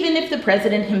 that even if the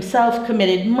president himself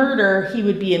committed murder, he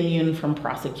would be immune from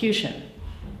prosecution.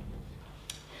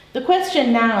 The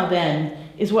question now, then,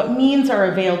 is what means are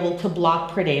available to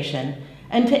block predation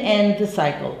and to end the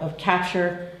cycle of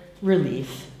capture,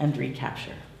 release, and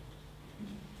recapture.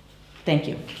 Thank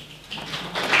you.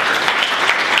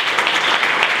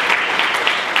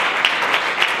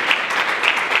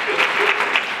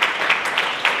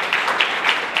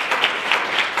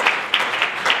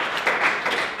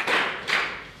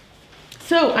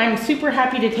 So I'm super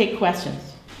happy to take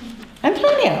questions.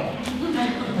 Antonio.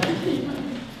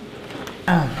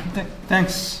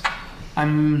 Thanks.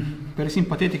 I'm very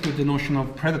sympathetic with the notion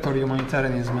of predatory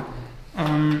humanitarianism.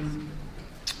 I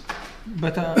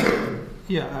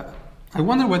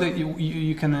wonder whether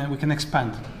we can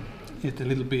expand it a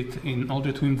little bit in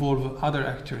order to involve other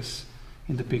actors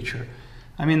in the picture.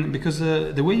 I mean, because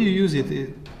the way you use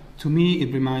it, to me,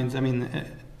 it reminds, a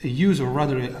use or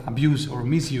rather abuse or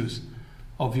misuse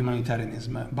of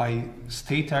humanitarianism by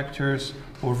state actors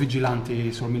or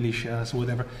vigilantes or militias or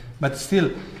whatever. But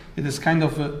still, it is kind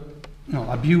of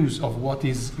abuse of what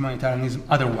is humanitarianism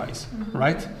otherwise,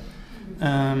 right?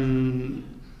 And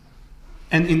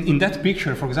in that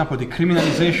picture, for example, the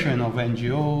criminalization of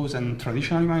NGOs and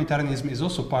traditional humanitarianism is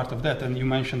also part of that. And you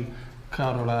mentioned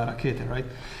Carola Rackete, right?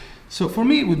 So for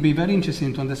me, it would be very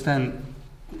interesting to understand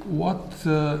what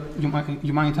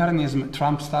humanitarianism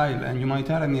Trump style and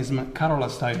humanitarianism Carola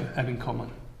style have in common.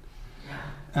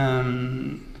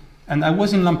 And I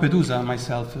was in Lampedusa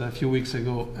myself a few weeks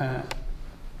ago,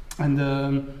 and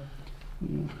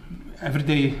every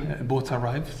day boats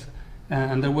arrived,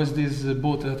 and there was this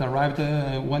boat that arrived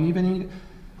one evening,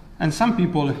 and some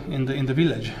people in the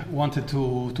village wanted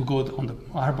to go on the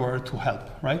harbor to help,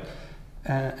 right?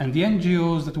 And the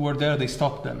NGOs that were there, they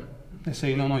stopped them. They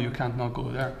say, no, you can't not go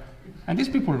there. And these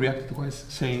people reacted to us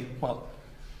saying, well,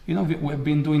 we've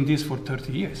been doing this for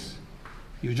 30 years.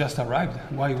 You just arrived.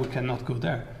 Why we cannot go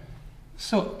there?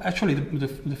 So actually,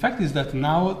 the fact is that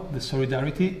now the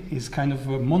solidarity is kind of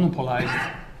monopolized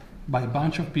by a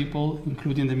bunch of people,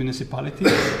 including the municipality.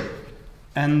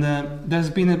 And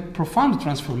there's been a profound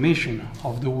transformation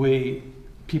of the way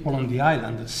people on the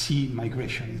island see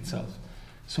migration itself.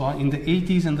 So in the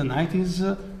 80s and the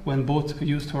 90s, when boats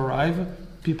used to arrive,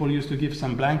 people used to give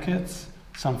some blankets,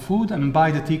 some food, and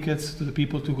buy the tickets to the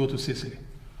people to go to Sicily.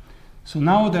 So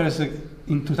now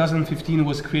in 2015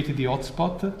 was created the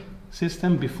hotspot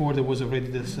system. Before there was already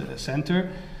this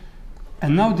center.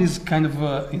 And now this kind of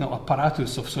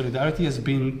apparatus of solidarity has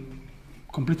been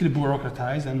completely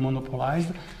bureaucratized and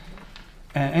monopolized.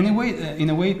 In a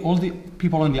way, all the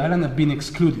people on the island have been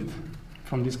excluded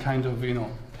from this kind of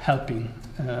helping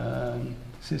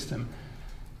system.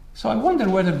 So I wonder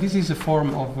whether this is a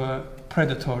form of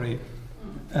predatory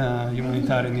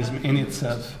humanitarianism in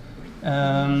itself.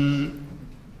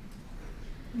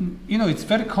 It's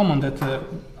very common that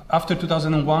after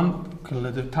 2001,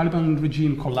 the Taliban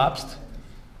regime collapsed,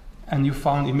 and you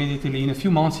found immediately in a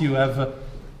few months you have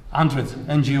 100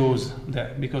 NGOs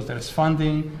there because there is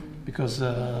funding. Because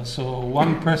so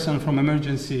one person from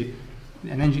emergency,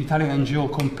 an Italian NGO,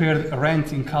 compared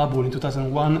rent in Kabul in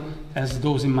 2001 as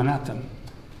those in Manhattan.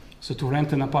 So to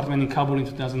rent an apartment in Kabul in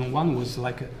 2001 was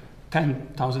like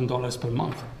 $10,000 per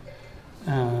month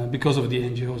because of the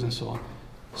NGOs and so on.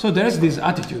 So there's this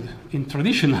attitude in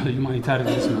traditional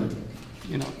humanitarianism,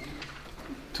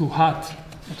 to act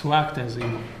as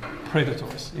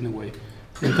predators in a way,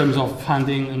 in terms of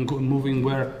funding and moving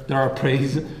where there are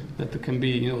praise that there can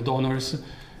be donors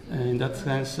in that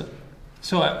sense.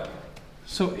 So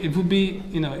it would be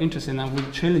interesting. I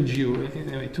would challenge you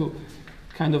to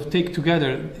kind of take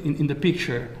together in the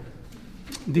picture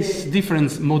these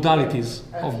different modalities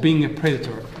of being a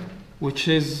predator, which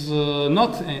is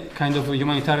not a kind of a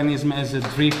humanitarianism as a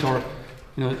drift or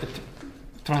a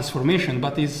transformation,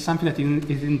 but is something that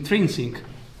is intrinsic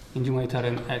in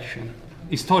humanitarian action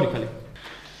historically.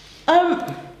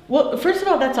 Well, first of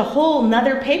all, that's a whole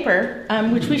nother paper,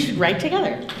 which we should write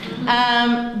together.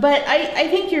 But I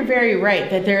think you're very right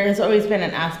that there has always been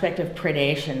an aspect of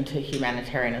predation to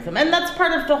humanitarianism. And that's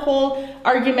part of the whole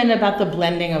argument about the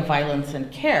blending of violence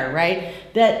and care, right?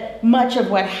 That much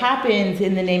of what happens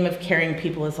in the name of caring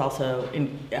people is also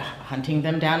hunting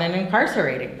them down and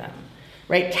incarcerating them,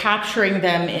 right? Capturing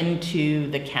them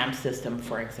into the camp system,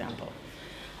 for example.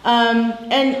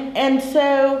 And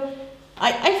so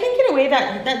I think in a way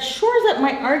that shores up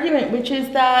my argument, which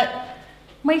is that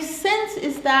my sense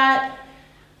is that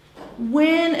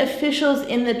when officials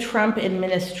in the Trump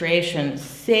administration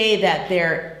say that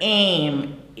their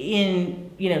aim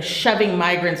in shoving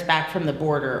migrants back from the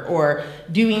border or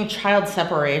doing child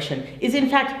separation is in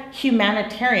fact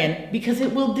humanitarian because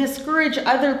it will discourage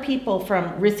other people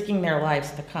from risking their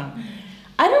lives to come.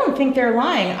 I don't think they're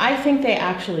lying. I think they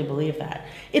actually believe that.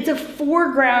 It's a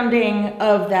foregrounding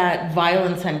of that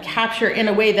violence and capture in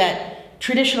a way that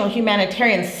traditional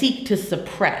humanitarians seek to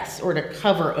suppress or to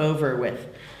cover over with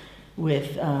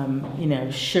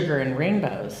sugar and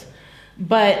rainbows.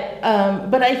 But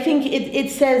I think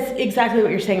it says exactly what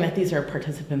you're saying, that these are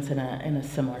participants in a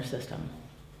similar system.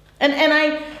 And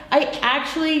I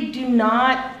actually do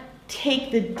not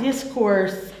take the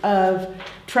discourse of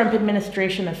Trump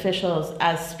administration officials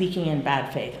as speaking in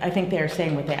bad faith. I think they are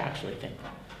saying what they actually think.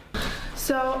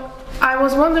 So I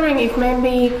was wondering if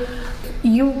maybe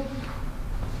you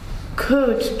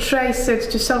could trace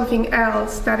it to something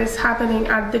else that is happening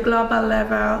at the global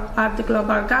level, at the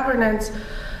global governance.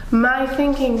 My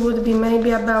thinking would be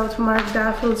maybe about Mark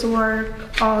Duffel's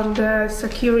work on the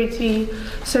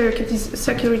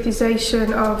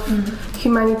securitization of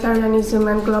humanitarianism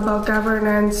and global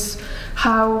governance,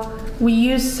 how we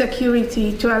use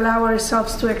security to allow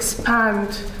ourselves to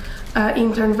expand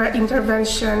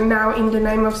intervention. Now in the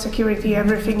name of security,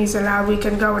 everything is allowed. We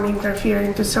can go and interfere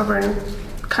into sovereign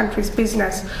countries'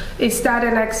 business. Is that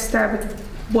a next step?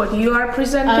 What you are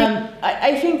presenting?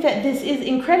 I think that this is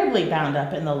incredibly bound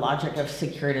up in the logic of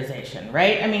securitization,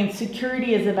 right? I mean,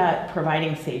 security is about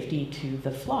providing safety to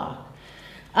the flock.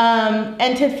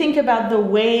 And to think about the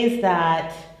ways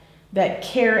that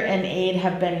care and aid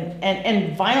have been,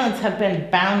 and violence have been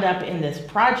bound up in this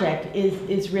project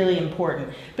is really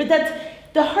important. But that's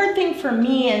the hard thing for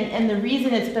me, and the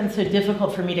reason it's been so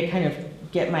difficult for me to kind of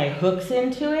get my hooks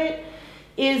into it,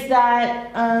 is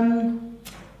that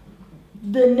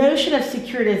the notion of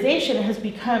securitization has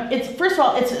become, first of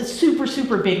all, it's a super,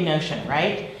 super big notion,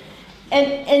 right?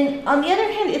 And on the other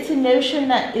hand, it's a notion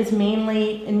that is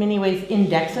mainly, in many ways,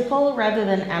 indexical rather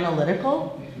than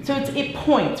analytical. So it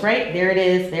points, right? There it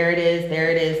is, there it is,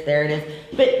 there it is, there it is.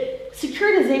 But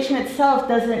securitization itself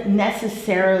doesn't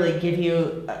necessarily give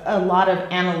you a lot of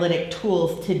analytic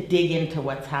tools to dig into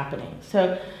what's happening.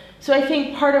 So I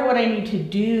think part of what I need to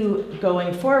do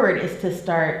going forward is to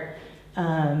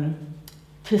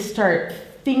start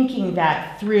thinking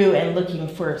that through and looking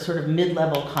for sort of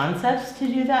mid-level concepts to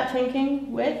do that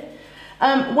thinking with.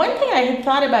 One thing I had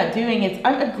thought about doing is,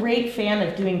 I'm a great fan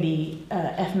of doing the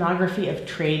ethnography of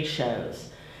trade shows.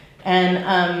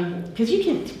 And because you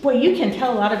can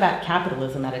tell a lot about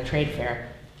capitalism at a trade fair.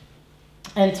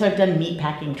 And so I've done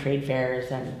meatpacking trade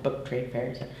fairs and book trade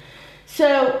fairs.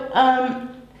 So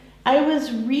I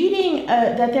was reading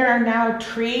that there are now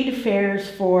trade fairs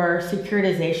for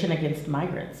securitization against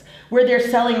migrants, where they're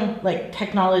selling like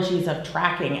technologies of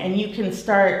tracking, and you can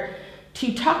start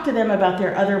to talk to them about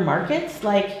their other markets.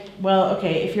 Like, well,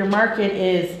 okay, if your market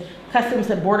is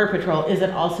Customs and Border Patrol, is it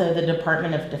also the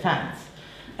Department of Defense?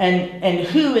 And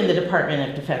who in the Department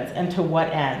of Defense, and to what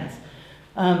ends?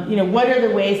 What are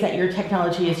the ways that your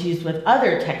technology is used with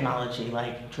other technology,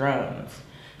 like drones?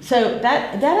 So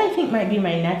that I think might be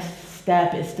my next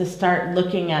step, is to start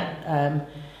looking at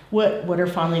what are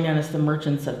fondly known as the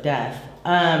merchants of death,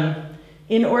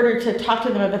 in order to talk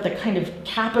to them about the kind of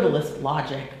capitalist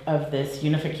logic of this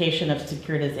unification of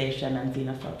securitization and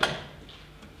xenophobia.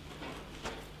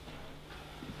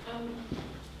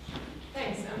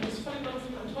 Thanks. I'm just following on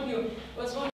from Antonio.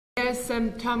 There's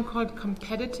a term called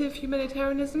competitive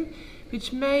humanitarianism,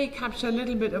 which may capture a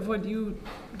little bit of what you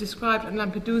described on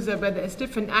Lampedusa, where there's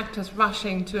different actors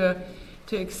rushing to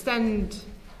extend,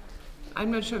 I'm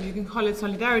not sure if you can call it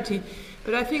solidarity,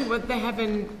 but I think what they have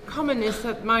in common is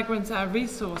that migrants are a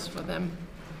resource for them.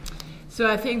 So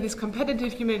I think this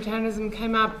competitive humanitarianism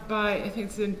came up by, I think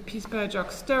it's a piece by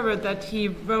Jock Sturrow that he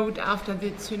wrote after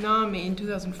the tsunami in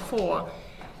 2004.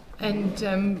 And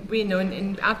we know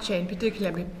in Aceh in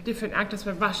particular, different actors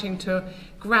were rushing to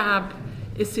grab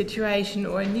a situation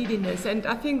or a neediness. And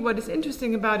I think what is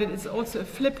interesting about it is also a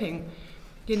flipping.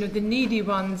 The needy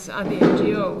ones are the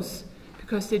NGOs,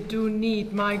 because they do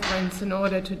need migrants in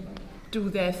order to do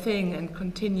their thing and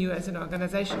continue as an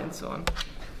organization and so on.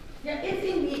 Yeah, it's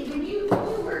indeed, when you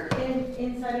work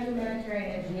inside a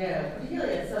humanitarian NGO,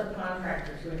 particularly a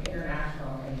subcontractor to an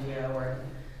international NGO or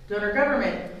donor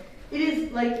government, it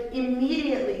is like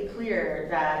immediately clear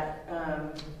that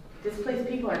displaced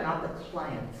people are not the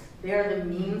clients. They are the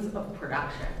means of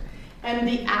production. And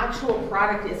the actual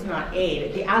product is not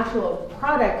aid. The actual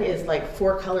product is like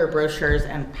 4-color brochures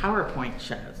and PowerPoint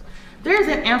shows. There's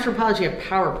an anthropology of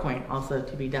PowerPoint also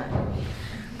to be done.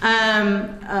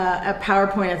 A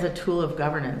PowerPoint as a tool of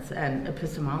governance and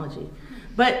epistemology.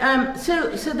 But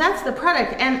so that's the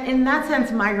product. And in that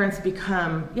sense, migrants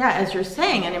become, yeah, as you're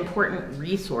saying, an important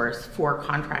resource for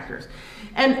contractors.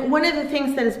 And one of the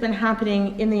things that has been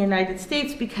happening in the United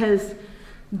States, because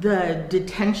the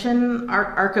detention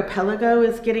archipelago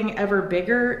is getting ever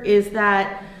bigger, is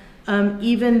that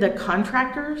even the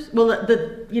contractors, well,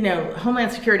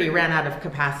 Homeland Security ran out of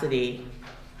capacity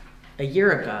a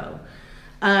year ago.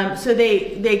 So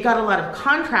they got a lot of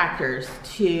contractors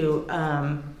to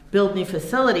build new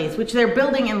facilities, which they're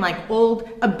building in like old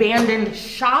abandoned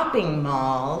shopping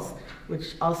malls,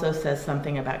 which also says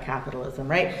something about capitalism,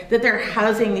 right? That they're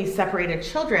housing these separated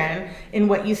children in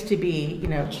what used to be,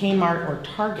 Kmart or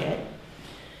Target.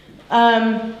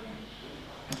 And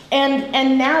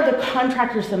now the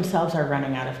contractors themselves are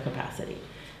running out of capacity.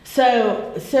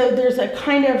 So there's a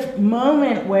kind of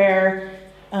moment where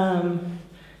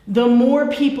the more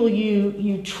people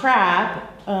you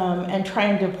trap and try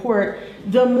and deport,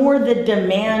 the more the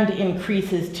demand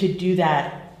increases to do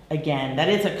that again. That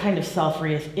is a kind of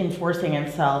self-reinforcing and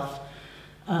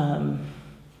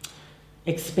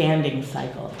self-expanding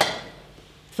cycle,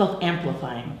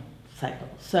 self-amplifying cycle.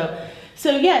 So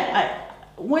yeah,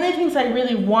 one of the things I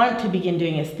really want to begin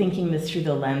doing is thinking this through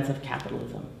the lens of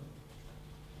capitalism.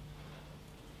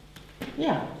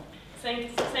 Yeah.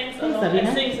 Thanks a lot.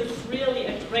 I think it's really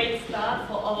a great start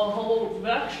for our whole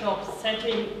workshop,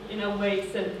 setting in a way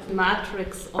the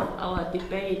matrix of our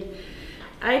debate.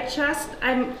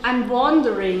 I'm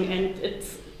wondering, and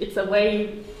it's a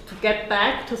way to get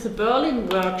back to the Berlin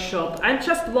workshop. I'm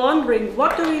just wondering,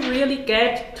 what do we really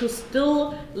get to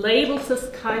still label this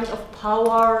kind of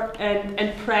power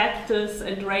and practice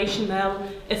and rationale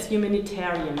as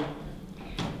humanitarian?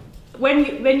 When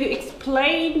you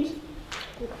explained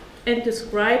and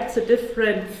described the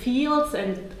different fields,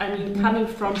 and I mean, coming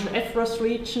from the Evros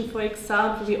region, for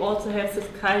example, we also have this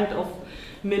kind of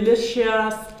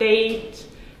militia, state,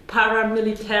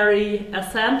 paramilitary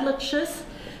assemblages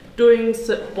doing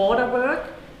the border work.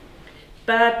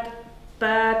 But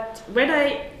when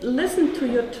I listened to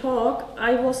your talk,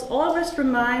 I was always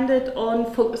reminded on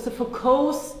the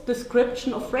Foucault's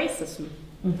description of racism.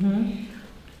 Mm-hmm.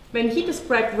 When he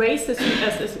described racism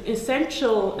as an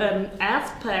essential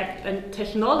aspect and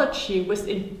technology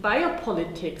within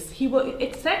biopolitics, he was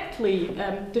exactly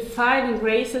defining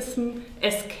racism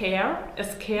as care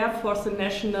for the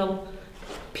national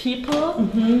people,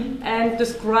 mm-hmm. and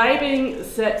describing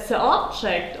the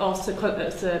object of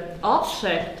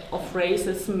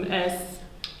racism as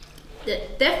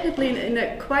definitely in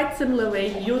a quite similar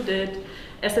way you did,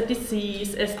 as a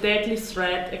disease, as deadly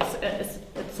threat,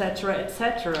 etc.,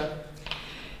 etc.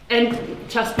 And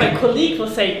just my colleague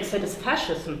was saying that is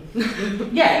fascism.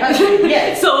 Yeah.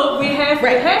 So we have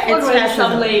already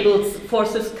some labels for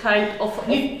this kind of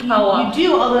power. You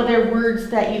do, although they're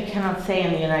words that you cannot say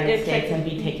in the United States and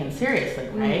be taken seriously,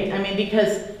 right? Mm-hmm. I mean,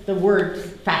 because the words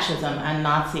fascism and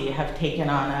Nazi have taken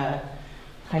on a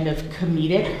kind of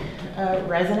comedic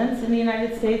resonance in the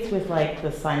United States with like the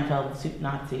Seinfeld soup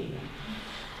Nazi.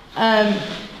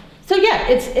 So yeah,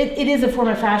 it is a form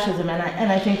of fascism,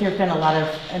 and I think there have been a lot of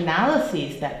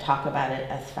analyses that talk about it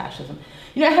as fascism.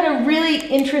 I had a really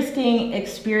interesting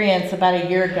experience about a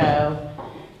year ago,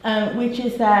 which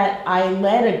is that I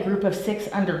led a group of 6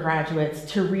 undergraduates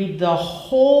to read the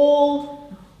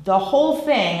whole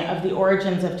thing of the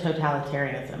origins of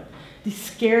totalitarianism. They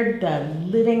scared the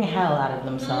living hell out of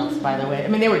themselves, by the way. I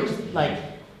mean, they were just like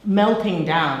melting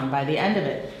down by the end of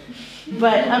it.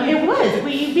 But it was,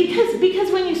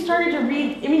 because when you started to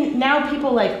read, I mean, now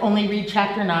people like only read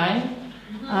chapter 9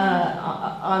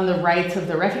 on the rights of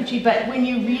the refugee, but when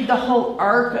you read the whole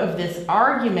arc of this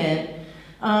argument,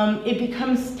 it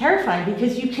becomes terrifying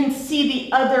because you can see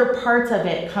the other parts of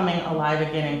it coming alive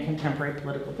again in contemporary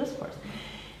political discourse.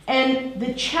 And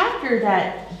the chapter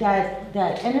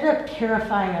that ended up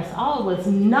terrifying us all was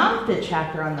not the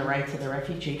chapter on the rights of the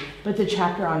refugee, but the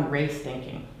chapter on race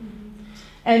thinking.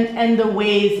 And the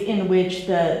ways in which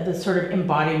the sort of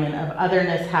embodiment of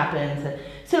otherness happens.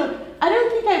 So I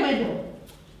don't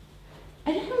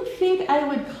think I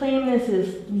would claim this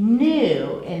is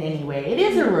new in any way. It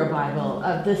is a revival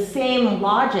of the same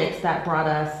logics that brought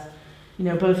us,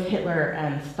 both Hitler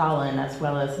and Stalin, as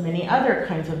well as many other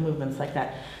kinds of movements like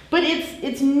that. But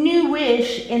it's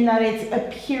newish in that it's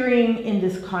appearing in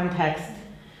this context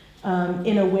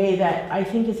in a way that I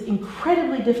think is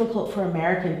incredibly difficult for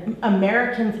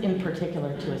Americans in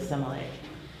particular to assimilate.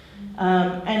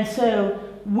 And so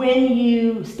when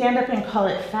you stand up and call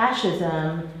it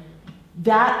fascism,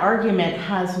 that argument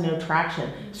has no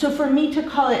traction. So for me to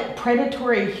call it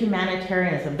predatory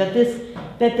humanitarianism, that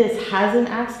this has an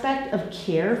aspect of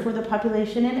care for the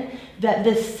population in it, that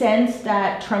the sense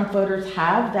that Trump voters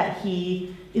have that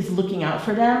he is looking out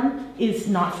for them is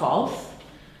not false.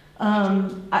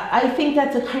 I think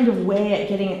that's a kind of way at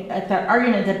getting at that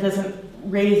argument that doesn't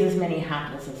raise as many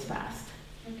hackles as fast.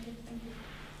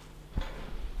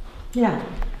 Yeah.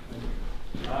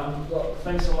 Well,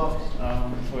 thanks a lot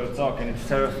for your talk, and it's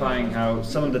terrifying how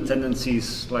some of the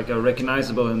tendencies are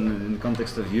recognizable in the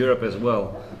context of Europe as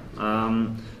well. But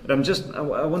I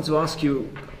want to ask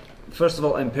you, first of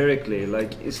all, empirically,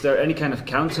 is there any kind of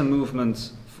counter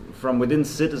movement from within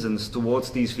citizens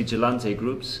towards these vigilante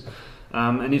groups?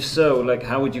 And if so,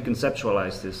 how would you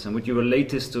conceptualize this? And would you relate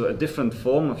this to a different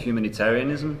form of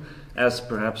humanitarianism, as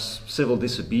perhaps civil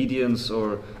disobedience,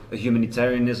 or a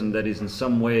humanitarianism that is in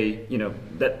some way,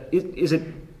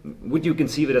 would you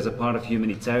conceive it as a part of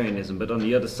humanitarianism, but on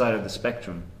the other side of the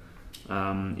spectrum,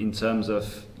 in terms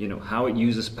of, how it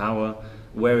uses power,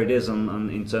 where it is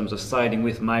in terms of siding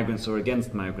with migrants or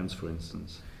against migrants, for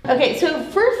instance? Okay, so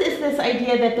first is this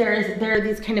idea that there are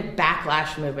these kind of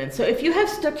backlash movements. So if you have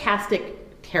stochastic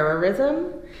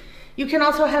terrorism, you can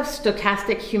also have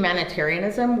stochastic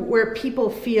humanitarianism, where people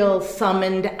feel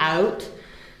summoned out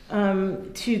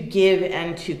to give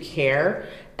and to care.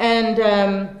 And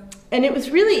it was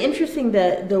really interesting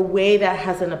the way that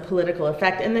has a political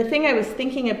effect. And the thing I was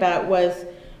thinking about was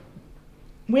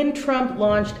when Trump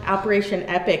launched Operation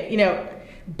Epic,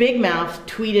 Big Mouth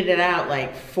tweeted it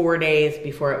out 4 days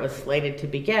before it was slated to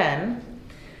begin.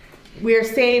 We are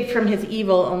saved from his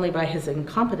evil only by his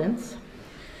incompetence.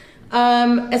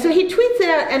 And so he tweets it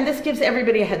out, and this gives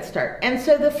everybody a head start. And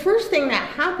so the first thing that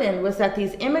happened was that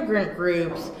these immigrant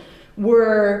groups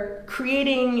were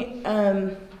creating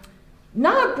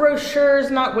not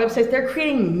brochures, not websites, they're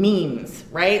creating memes,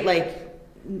 right?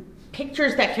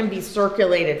 Pictures that can be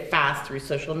circulated fast through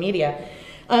social media,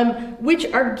 which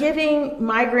are giving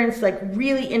migrants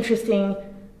really interesting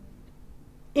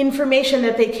information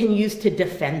that they can use to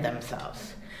defend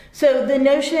themselves. So the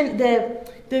notion,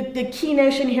 the key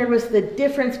notion here was the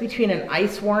difference between an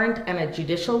ICE warrant and a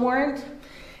judicial warrant.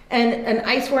 And an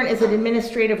ICE warrant is an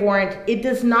administrative warrant. It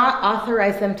does not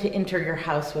authorize them to enter your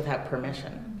house without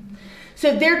permission.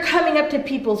 So they're coming up to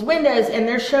people's windows and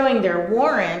they're showing their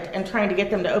warrant and trying to get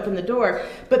them to open the door.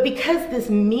 But because this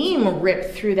meme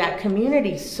ripped through that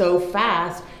community so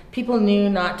fast, people knew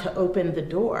not to open the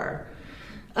door.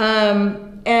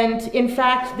 And in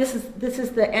fact, this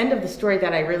is the end of the story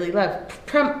that I really love.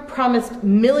 Trump promised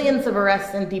millions of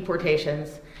arrests and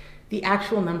deportations. The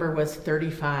actual number was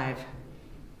 35.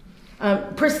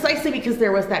 Precisely because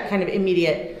there was that kind of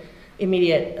immediate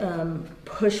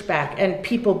pushback, and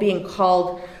people being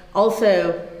called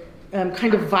also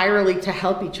kind of virally to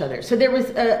help each other. So there was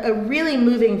a really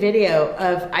moving video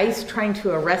of ICE trying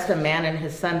to arrest a man and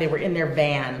his son. They were in their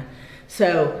van,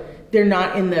 so they're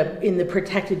not in the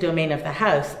protected domain of the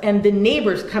house. And the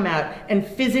neighbors come out and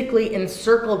physically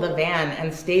encircle the van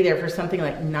and stay there for something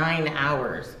like 9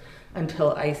 hours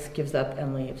until ICE gives up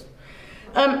and leaves.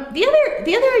 The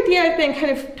other idea I've been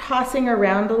kind of tossing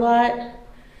around a lot,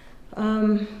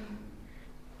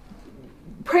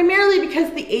 primarily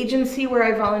because the agency where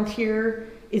I volunteer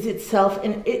is itself,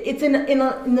 it's in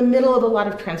the middle of a lot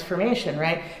of transformation,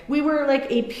 right? We were like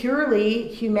a purely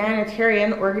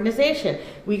humanitarian organization.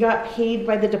 We got paid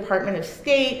by the Department of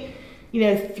State,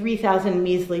 $3,000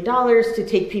 measly to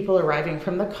take people arriving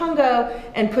from the Congo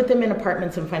and put them in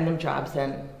apartments and find them jobs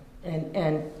and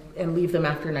leave them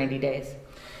after 90 days.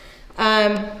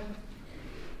 And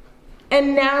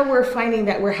now we're finding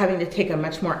that we're having to take a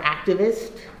much more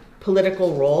activist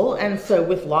political role. And so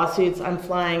with lawsuits, I'm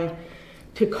flying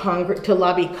to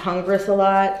lobby Congress a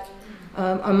lot.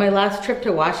 On my last trip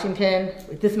to Washington,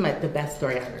 this is the best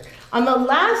story ever. On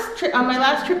my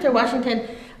last trip to Washington,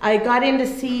 I got in to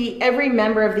see every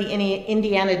member of the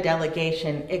Indiana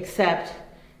delegation except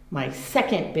my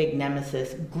second big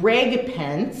nemesis, Greg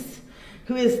Pence,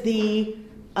 who is the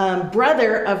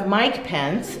brother of Mike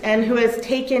Pence and who has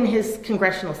taken his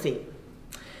congressional seat.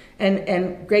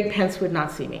 And Greg Pence would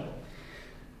not see me,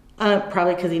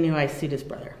 probably because he knew I sued his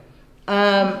brother.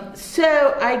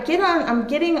 So I'm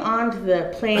getting onto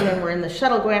the plane, and we're in the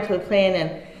shuttle going out to the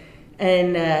plane,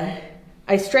 and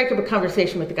I strike up a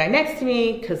conversation with the guy next to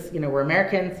me, because, we're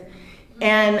Americans,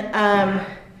 and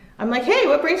I'm like, hey,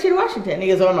 what brings you to Washington? And he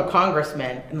goes, oh, I'm a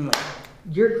congressman. And I'm like,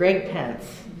 you're Greg Pence.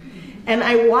 And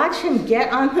I watch him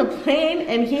get on the plane,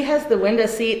 and he has the window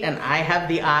seat, and I have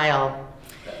the aisle.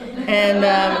 And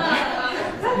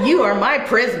you are my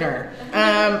prisoner.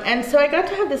 And so I got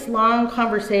to have this long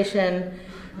conversation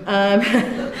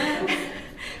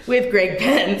with Greg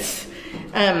Pence.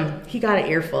 He got an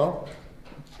earful.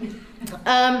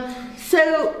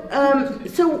 So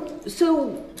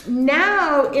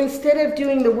now, instead of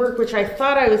doing the work which I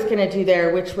thought I was going to do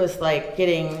there, which was like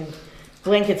getting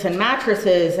blankets and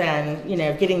mattresses and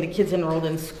getting the kids enrolled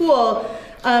in school,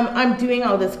 I'm doing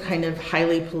all this kind of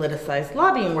highly politicized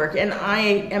lobbying work, and I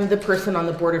am the person on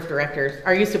the board of directors.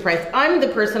 Are you surprised? I'm the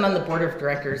person on the board of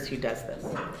directors who does this.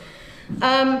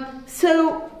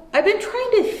 So I've been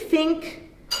trying to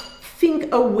think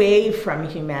away from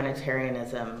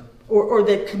humanitarianism or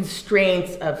the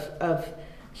constraints of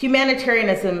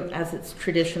humanitarianism as it's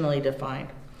traditionally defined,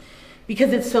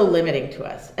 because it's so limiting to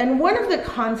us. And one of the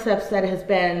concepts that has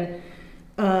been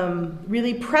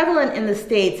really prevalent in the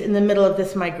States in the middle of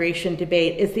this migration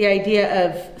debate is the idea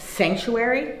of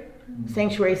sanctuary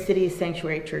cities,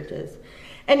 sanctuary churches.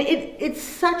 And it's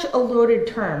such a loaded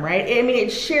term, right? I mean,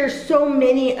 it shares so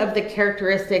many of the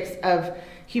characteristics of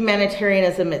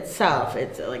humanitarianism itself.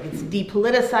 It's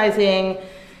depoliticizing.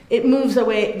 It moves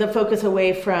the focus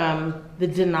away from the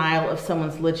denial of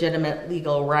someone's legitimate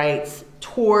legal rights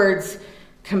towards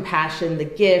compassion, the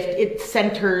gift. It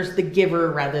centers the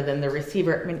giver rather than the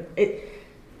receiver. I mean,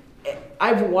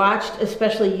 I've watched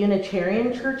especially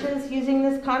Unitarian churches using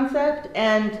this concept,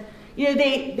 and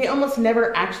they almost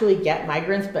never actually get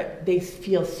migrants, but they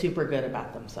feel super good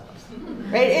about themselves,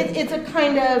 right? It's a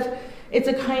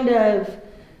kind of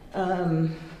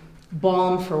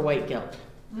balm for white guilt.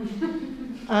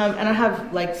 And I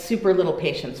have super little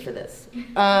patience for this.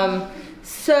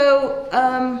 So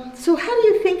how do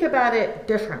you think about it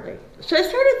differently? So I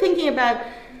started thinking about,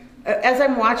 as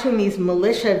I'm watching these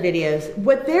militia videos,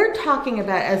 what they're talking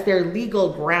about as their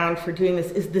legal ground for doing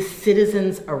this is the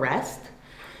citizen's arrest.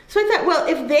 So I thought, well,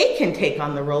 if they can take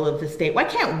on the role of the state, why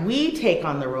can't we take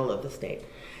on the role of the state?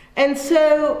 And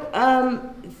so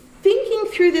thinking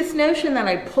through this notion that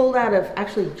I pulled out of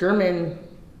actually German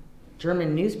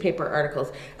newspaper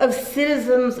articles of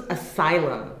citizens'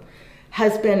 asylum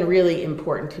has been really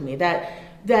important to me. That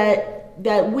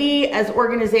we as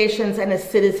organizations and as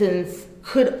citizens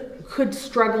could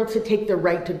struggle to take the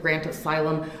right to grant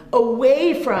asylum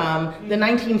away from the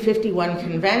 1951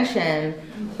 convention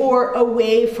or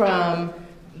away from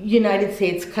United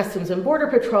States Customs and Border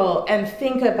Patrol, and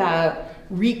think about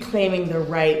reclaiming the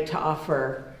right to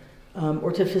offer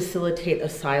or to facilitate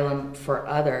asylum for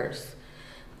others.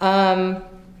 I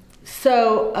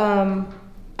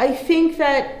think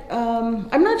that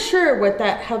I'm not sure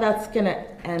how that's going to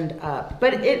end up,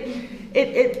 but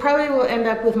it probably will end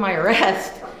up with my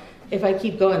arrest if I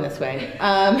keep going this way.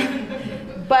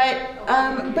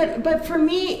 But for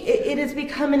me, it has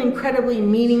become an incredibly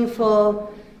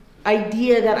meaningful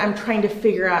idea that I'm trying to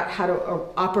figure out how to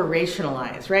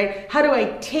operationalize, right? How do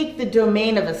I take the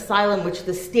domain of asylum, which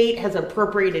the state has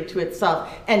appropriated to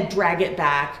itself, and drag it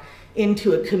back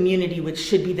into a community which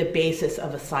should be the basis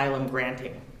of asylum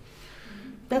granting?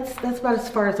 That's about as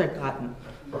far as I've gotten.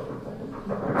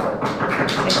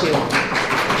 Thank you.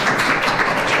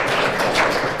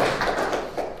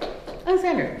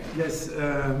 Alexander. Yes,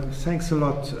 thanks a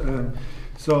lot.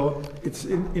 So it's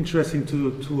interesting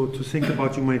to think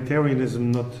about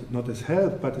humanitarianism not as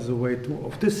help, but as a way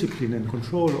of discipline and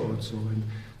control also. And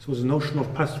so the notion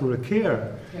of pastoral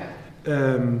care. Yeah.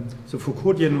 The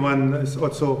Foucauldian one is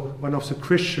also one of the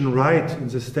Christian right in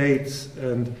the States,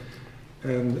 and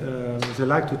they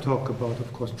like to talk about,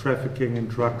 of course, trafficking and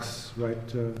drugs,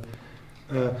 right?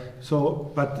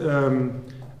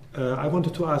 I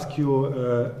wanted to ask you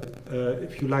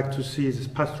if you like to see this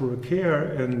pastoral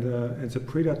care and the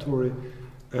predatory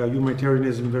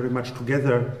humanitarianism very much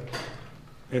together,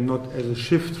 and not as a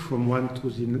shift from one to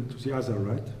the other,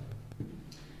 right?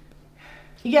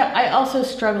 Yeah, I also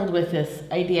struggled with this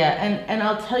idea, and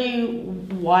I'll tell you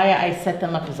why I set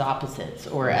them up as opposites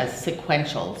or as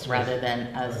sequentials rather than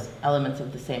as elements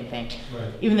of the same thing,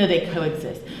 right, even though they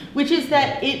coexist, which is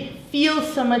that it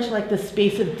feels so much like the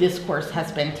space of discourse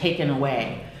has been taken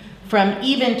away from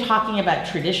even talking about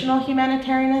traditional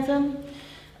humanitarianism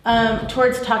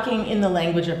towards talking in the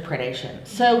language of predation.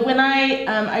 So when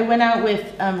I went out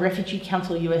with Refugee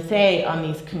Council USA on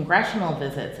these congressional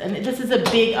visits, and this is a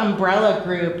big umbrella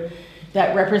group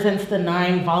that represents the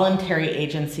 9 voluntary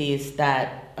agencies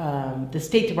that the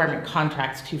State Department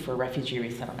contracts to for refugee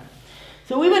resettlement.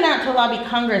 So we went out to lobby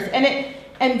Congress,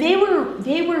 and they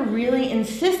were really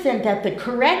insistent that the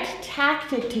correct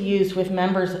tactic to use with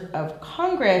members of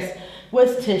Congress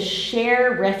was to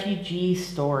share refugee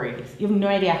stories. You have no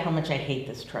idea how much I hate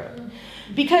this trope.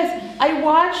 Because I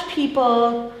watch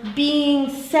people being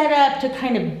set up to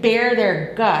kind of bare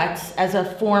their guts as a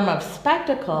form of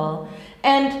spectacle,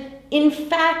 and in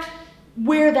fact,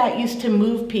 where that used to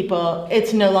move people,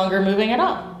 it's no longer moving at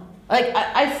all. Like,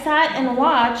 I sat and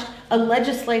watched a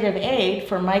legislative aide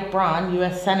for Mike Braun,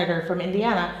 US Senator from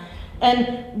Indiana,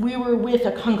 and we were with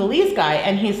a Congolese guy,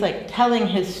 and he's like telling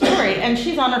his story, and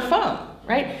she's on her phone,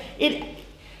 right?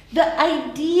 The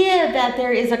idea that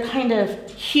there is a kind of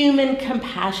human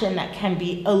compassion that can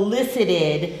be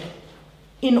elicited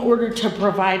in order to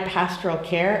provide pastoral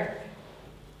care,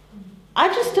 I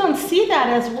just don't see that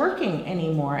as working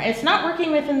anymore. It's not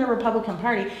working within the Republican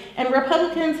Party, and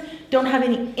Republicans don't have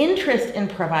any interest in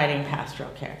providing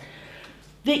pastoral care.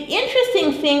 The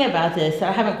interesting thing about this that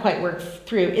I haven't quite worked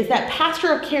through is that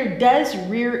pastoral care does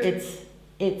rear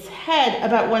its head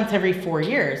about once every 4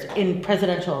 years in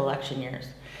presidential election years.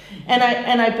 And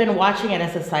I've been watching it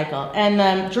as a cycle.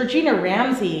 And Georgina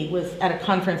Ramsey was at a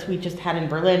conference we just had in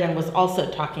Berlin and was also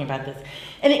talking about this.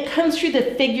 And it comes through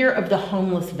the figure of the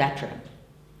homeless veteran,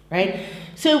 right?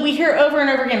 So we hear over and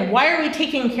over again, why are we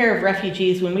taking care of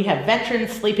refugees when we have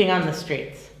veterans sleeping on the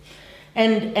streets?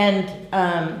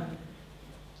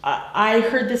 I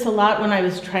heard this a lot when I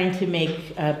was trying to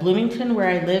make Bloomington, where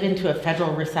I live, into a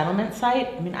federal resettlement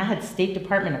site. I mean, I had State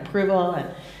Department approval,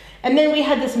 and then we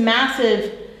had this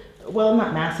massive, well,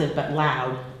 not massive, but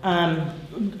loud,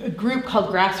 a group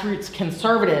called Grassroots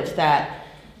Conservatives that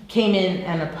came in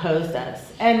and opposed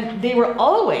us. And they were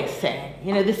always saying,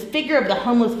 you know, this figure of the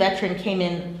homeless veteran came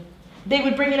in, they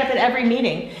would bring it up at every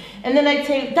meeting. And then I'd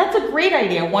say, that's a great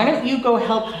idea. Why don't you go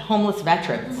help homeless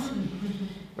veterans?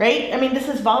 Right? I mean, this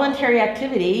is voluntary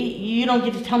activity. You don't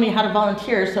get to tell me how to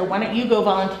volunteer, so why don't you go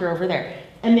volunteer over there?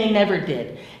 And they never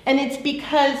did. And it's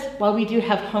because, while we do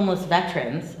have homeless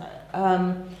veterans,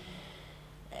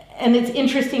 and it's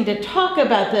interesting to talk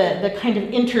about the kind of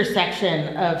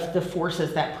intersection of the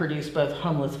forces that produce both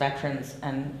homeless veterans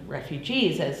and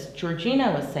refugees, as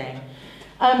Georgina was saying.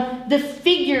 The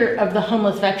figure of the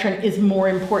homeless veteran is more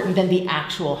important than the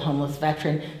actual homeless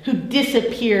veteran who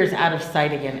disappears out of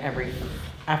sight again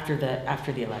after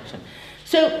the election.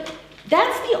 So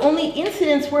that's the only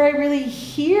incidence where I really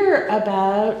hear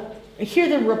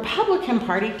the Republican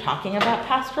Party talking about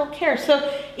pastoral care. So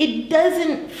it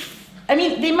doesn't, I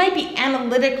mean, they might be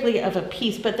analytically of a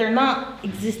piece, but they're not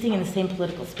existing in the same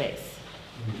political space.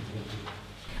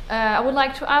 I would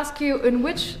like to ask you, in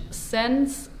which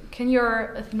sense can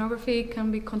your ethnography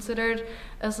be considered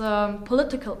as a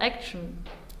political action?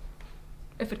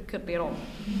 If it could be at all.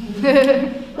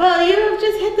 Well, you have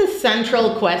just hit the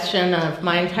central question of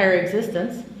my entire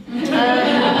existence.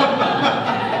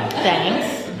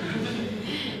 Thanks.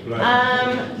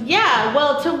 Yeah,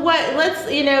 well, to what,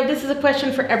 this is a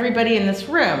question for everybody in this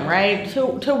room, right?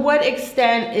 To what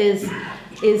extent is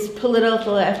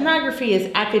political ethnography,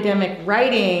 is academic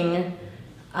writing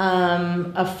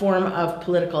a form of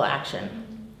political action?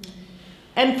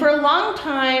 And for a long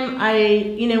time,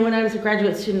 when I was a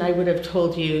graduate student, I would have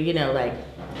told you, like,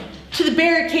 to the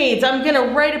barricades, I'm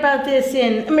gonna write about this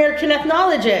in American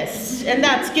Ethnologists, and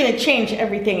that's gonna change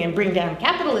everything and bring down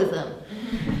capitalism.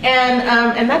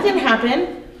 And that didn't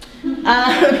happen.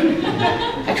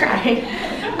 I tried.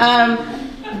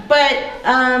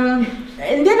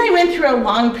 And then I went through a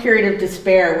long period of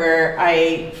despair where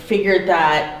I figured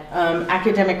that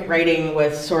academic writing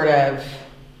was sort of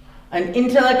an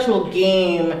intellectual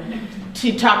game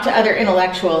to talk to other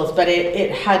intellectuals, but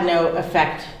it had no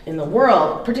effect in the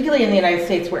world, particularly in the United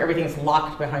States where everything's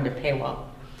locked behind a paywall.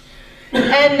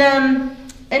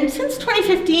 And since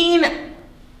 2015,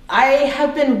 I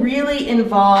have been really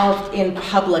involved in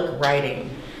public writing.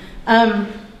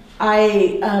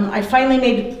 I finally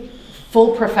made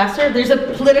full professor. There's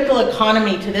a political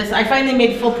economy to this. I finally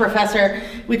made full professor,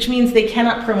 which means they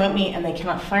cannot promote me and they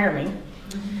cannot fire me.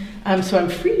 So I'm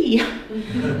free,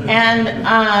 and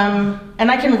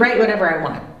I can write whatever I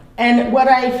want. And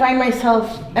I find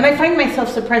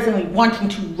myself surprisingly wanting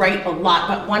to write a lot,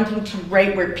 but wanting to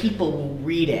write where people will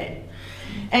read it.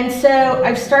 And so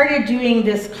I've started doing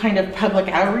this kind of public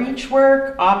outreach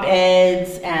work,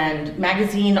 op-eds and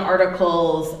magazine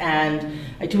articles, and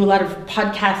I do a lot of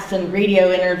podcasts and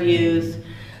radio interviews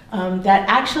that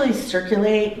actually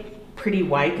circulate pretty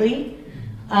widely.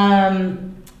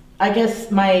 I guess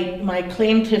my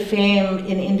claim to fame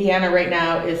in Indiana right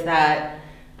now is that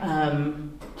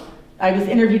I was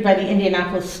interviewed by the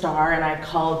Indianapolis Star, and I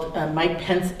called Mike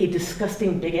Pence a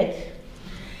disgusting bigot.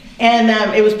 And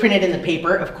it was printed in the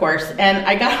paper, of course, and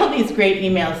I got all these great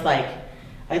emails like,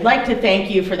 "I'd like to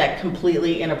thank you for that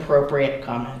completely inappropriate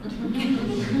comment."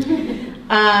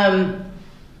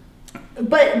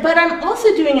 But I'm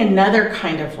also doing another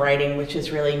kind of writing which is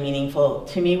really meaningful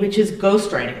to me, which is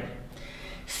ghostwriting.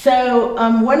 So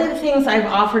one of the things I've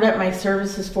offered up my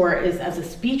services for is as a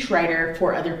speechwriter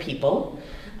for other people.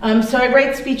 So I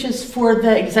write speeches for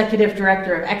the executive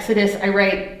director of Exodus. I've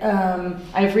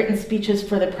written speeches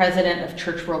for the president of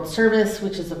Church World Service,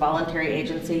 which is a voluntary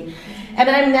agency. And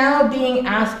I'm now being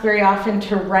asked very often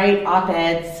to write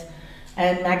op-eds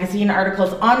and magazine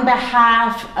articles on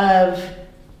behalf of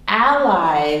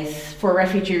allies for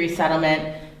refugee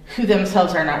resettlement who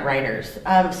themselves are not writers.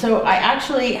 So I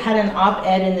actually had an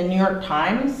op-ed in the New York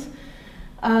Times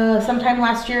sometime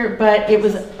last year, but it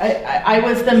was I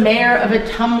was the mayor of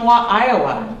Ottumwa,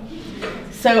 Iowa.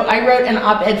 So I wrote an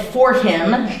op-ed for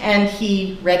him, and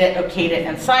he read it, okayed it,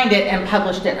 and signed it, and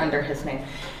published it under his name.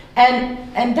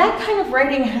 And that kind of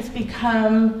writing has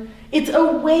become, it's a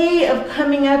way of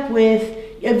coming up with,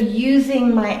 of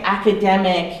using my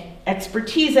academic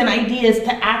expertise and ideas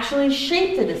to actually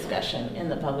shape the discussion in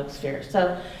the public sphere.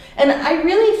 So, and I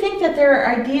really think that there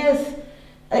are ideas,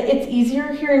 it's easier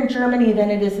here in Germany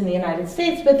than it is in the United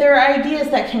States, but there are ideas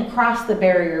that can cross the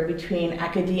barrier between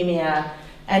academia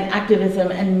and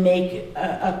activism and make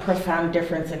a profound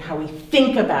difference in how we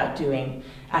think about doing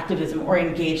activism or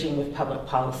engaging with public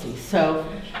policy. So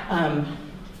I'm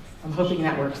hoping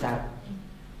that works out.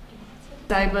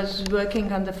 I was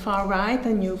working on the far right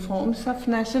and new forms of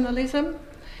nationalism,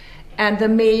 and the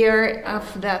mayor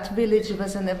of that village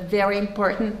was a very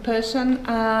important person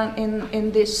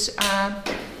in this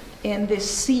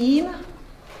scene.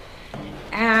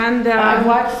 And I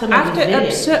watched some of the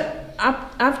videos.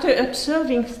 After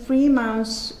observing 3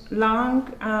 months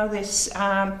long this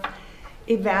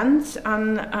events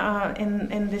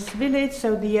in this village,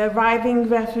 so the arriving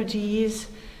refugees,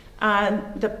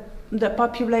 the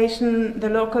population, the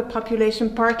local population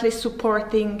partly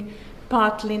supporting,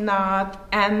 partly not,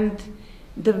 and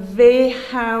the way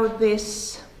how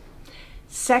this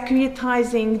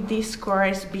securitizing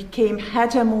discourse became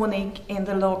hegemonic in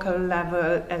the local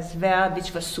level as well,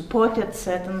 which was supported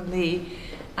certainly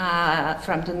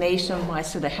from the nationwide,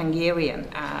 so the Hungarian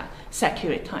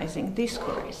securitizing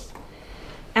discourse.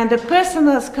 And the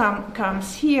personal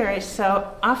comes here,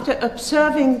 so after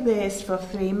observing this for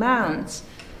 3 months,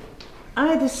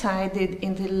 I decided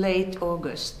in the late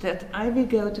August that I will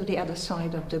go to the other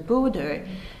side of the border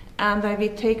and I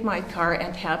will take my car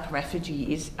and help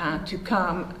refugees to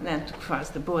come and to cross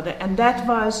the border. And that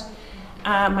was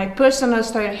my personal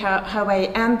story, how I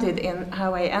ended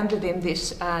in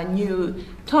this new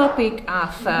topic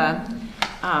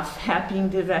of helping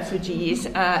the refugees.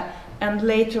 And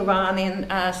later on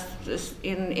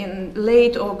in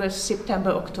late August,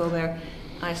 September, October,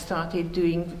 I started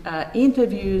doing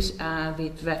interviews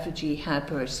with refugee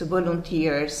helpers,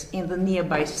 volunteers in the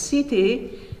nearby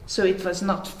city, so it was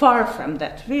not far from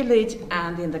that village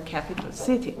and in the capital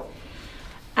city.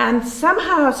 And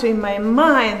somehow, so in my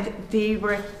mind, they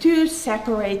were 2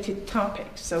 separated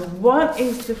topics. So one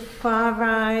is the far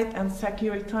right and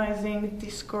securitizing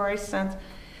discourse,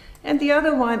 and the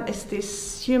other one is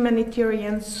this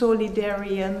humanitarian,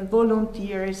 solidarian,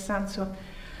 volunteers, and so on.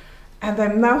 And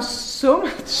I'm now so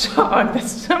much shocked that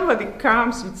somebody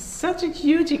comes with such a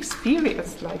huge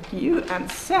experience like you and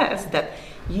says that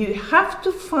you have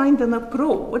to find an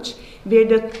approach where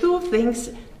the 2 things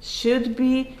should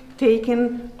be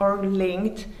taken or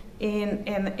linked in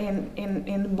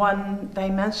one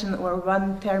dimension or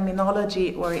one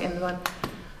terminology or in one.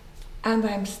 And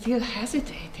I'm still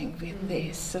hesitating with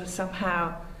this. So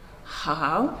somehow,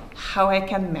 how I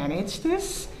can manage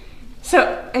this?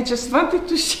 So I just wanted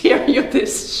to share you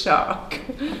this shock.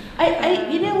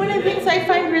 One of the things I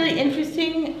find really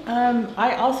interesting,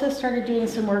 I also started doing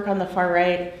some work on the far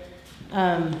right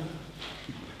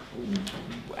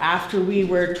after we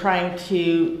were trying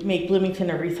to make Bloomington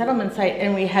a resettlement site,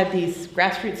 and we had these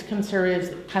grassroots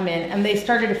conservatives come in, and they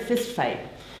started a fist fight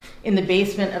in the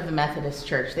basement of the Methodist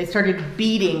Church. They started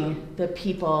beating the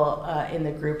people in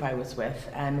the group I was with,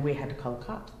 and we had to call the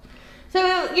cops. So,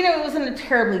 it wasn't a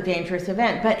terribly dangerous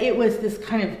event, but it was this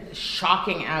kind of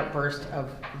shocking outburst of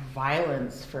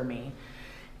violence for me.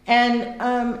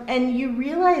 And you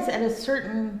realize at a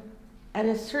certain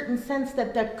sense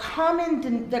that the common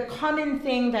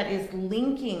thing that is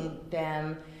linking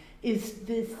them is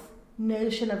this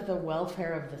notion of the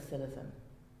welfare of the citizen.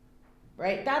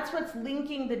 right? That's what's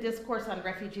linking the discourse on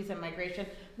refugees and migration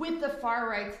with the far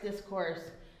right's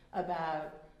discourse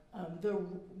about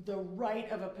the right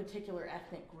of a particular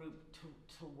ethnic group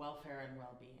to welfare and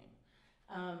well-being.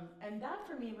 And that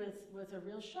for me was a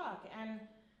real shock. And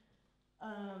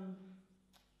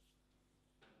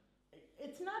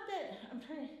it's not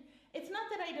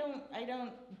that I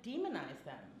don't demonize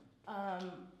them.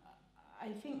 I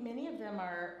think many of them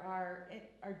are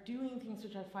doing things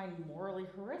which I find morally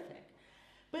horrific.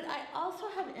 But I also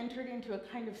have entered into a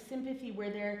kind of sympathy where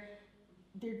their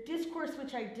discourse,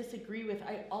 which I disagree with,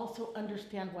 I also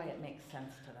understand why it makes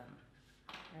sense to them,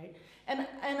 right? And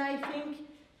I think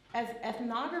as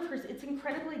ethnographers, it's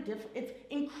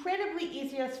incredibly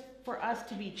easiest for us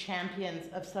to be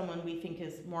champions of someone we think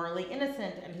is morally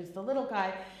innocent and who's the little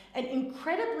guy, and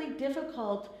incredibly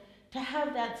difficult to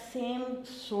have that same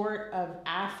sort of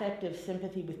affective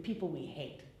sympathy with people we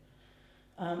hate,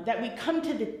 that we come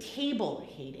to the table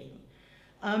hating.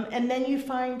 And then you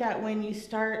find that when you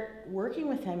start working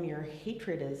with them, your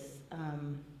hatred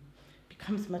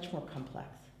becomes much more complex.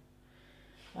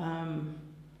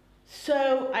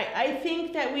 So I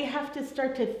think that we have to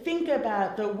start to think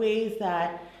about the ways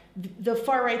that the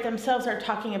far right themselves are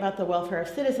talking about the welfare of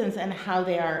citizens and how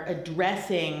they are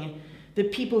addressing the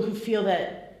people who feel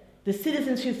that, the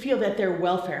citizens who feel that their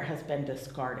welfare has been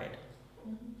discarded.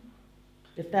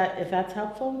 If that's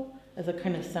helpful as a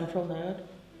kind of central node.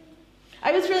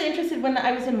 I was really interested when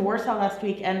I was in Warsaw last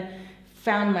week and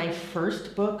found my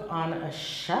first book on a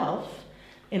shelf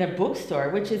in a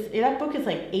bookstore, that book is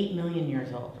like 8 million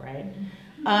years old, right?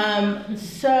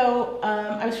 So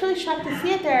I was really shocked to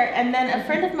see it there. And then a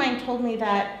friend of mine told me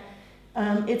that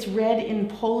it's read in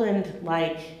Poland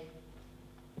like,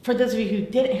 for those of you who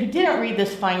didn't read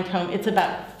this fine tome, it's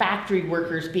about factory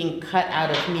workers being cut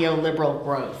out of neoliberal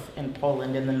growth in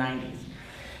Poland in the 90s.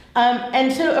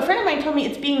 And so a friend of mine told me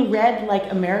it's being read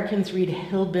like Americans read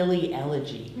Hillbilly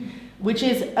Elegy, which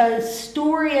is a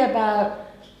story about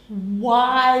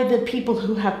why the people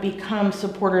who have become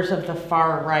supporters of the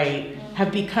far right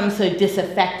have become so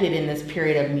disaffected in this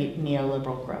period of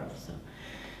neoliberal growth.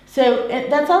 So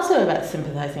that's also about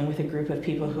sympathizing with a group of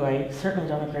people who I certainly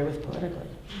don't agree with politically.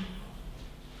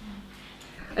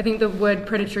 I think the word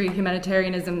predatory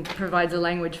humanitarianism provides a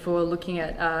language for looking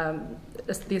at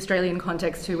the Australian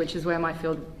context too, which is where my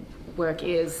field work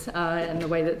is, and the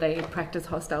way that they practice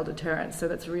hostile deterrence. So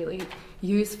that's really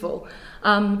useful.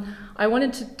 I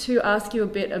wanted to ask you a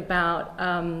bit about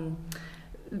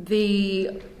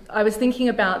I was thinking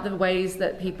about the ways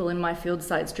that people in my field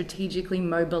site strategically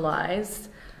mobilize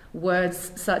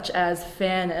words such as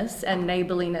fairness and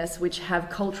neighbourliness, which have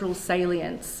cultural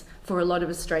salience for a lot of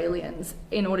Australians,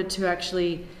 in order to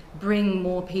actually bring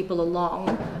more people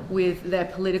along with their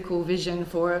political vision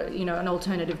for, an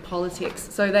alternative politics.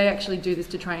 So they actually do this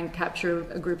to try and capture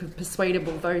a group of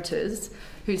persuadable voters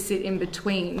who sit in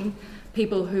between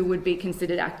people who would be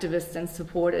considered activists and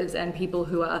supporters and people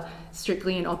who are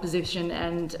strictly in opposition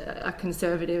and are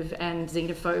conservative and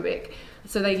xenophobic.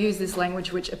 So they use this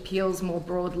language which appeals more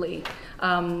broadly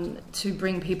to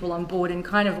bring people on board in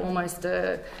kind of almost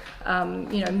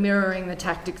mirroring the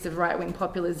tactics of right-wing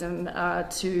populism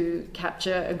to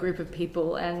capture a group of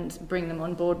people and bring them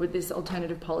on board with this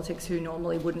alternative politics who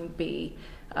normally wouldn't be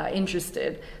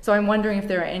interested. So I'm wondering if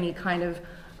there are any kind of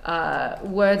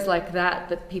words like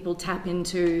that people tap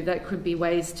into that could be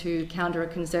ways to counter a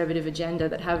conservative agenda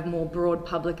that have more broad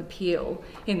public appeal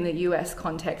in the US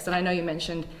context. And I know you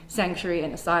mentioned sanctuary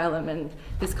and asylum and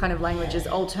this kind of language as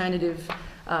alternative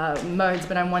modes,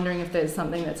 but I'm wondering if there's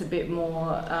something that's a bit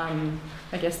more,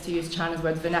 I guess to use China's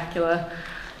words, vernacular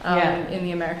in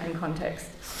the American context.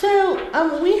 So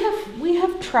we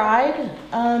have tried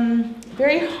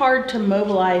very hard to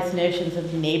mobilize notions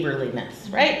of neighborliness,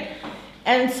 right?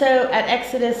 And so at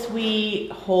Exodus, we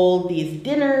hold these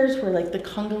dinners where like the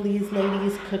Congolese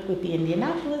ladies cook with the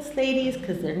Indianapolis ladies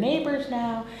because they're neighbors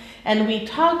now. And we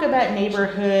talk about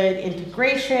neighborhood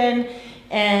integration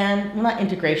and, well, not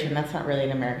integration, that's not really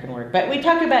an American word, but we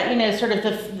talk about, sort of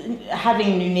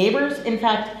having new neighbors. In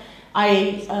fact,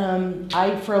 I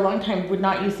for a long time would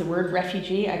not use the word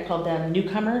refugee. I called them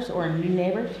newcomers or new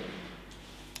neighbors.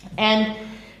 And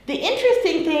the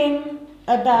interesting thing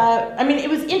it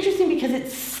was interesting because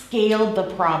it scaled the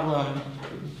problem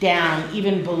down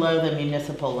even below the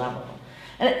municipal level.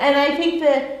 And I think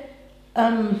that, I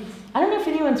don't know if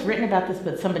anyone's written about this,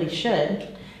 but somebody should,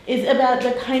 is about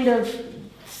the kind of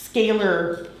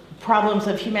scalar problems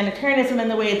of humanitarianism and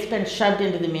the way it's been shoved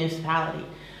into the municipality.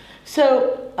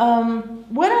 So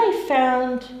what I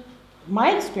found,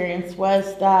 my experience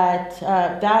was that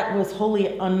that was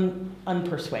wholly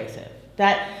unpersuasive.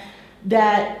 That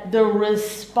that the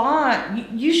response,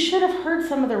 you should have heard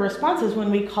some of the responses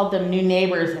when we called them new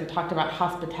neighbors and talked about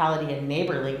hospitality and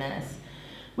neighborliness.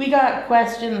 We got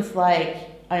questions like,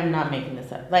 I'm not making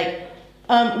this up, like,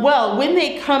 well, when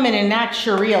they come and enact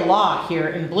Sharia law here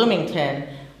in Bloomington,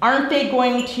 aren't they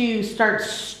going to start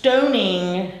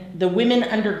stoning the women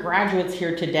undergraduates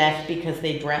here to death because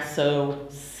they dress so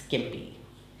skimpy?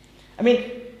 I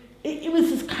mean, it was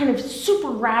this kind of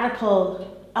super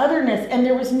radical otherness, and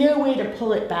there was no way to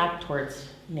pull it back towards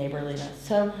neighborliness.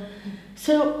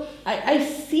 So I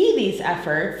see these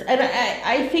efforts, and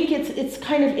I think it's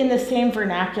kind of in the same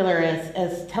vernacular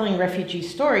as telling refugee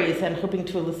stories and hoping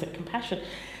to elicit compassion.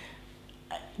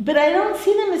 But I don't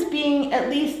see them as being, at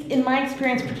least in my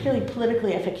experience, particularly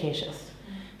politically efficacious.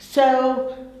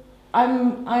 So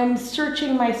I'm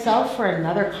searching myself for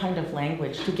another kind of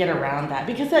language to get around that,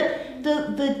 because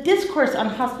the discourse on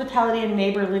hospitality and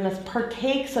neighborliness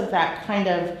partakes of that kind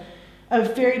of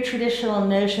very traditional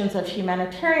notions of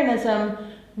humanitarianism,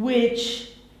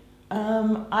 which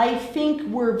I think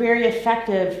were very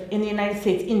effective in the United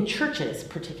States, in churches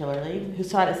particularly, who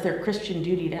saw it as their Christian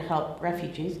duty to help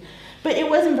refugees. But it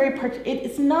wasn't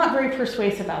it's not very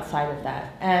persuasive outside of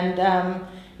that. And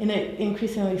in an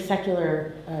increasingly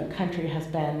secular country has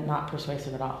been not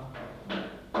persuasive at all.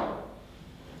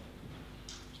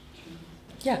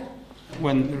 Yeah.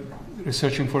 When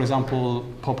researching, for example,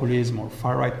 populism or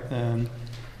far-right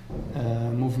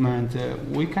movement,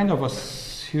 we kind of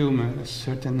assume a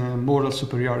certain moral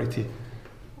superiority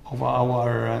of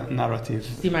our narrative.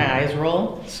 See my eyes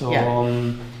roll? So,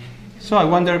 yeah. So I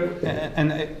wonder,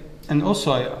 and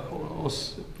also I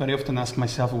was very often ask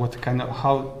myself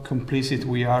how complicit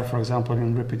we are, for example,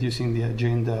 in reproducing the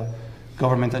agenda,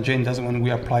 government agendas when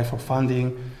we apply for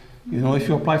funding. You know, if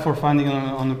you apply for funding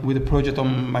with a project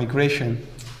on migration,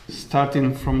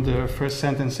 starting from the first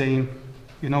sentence saying,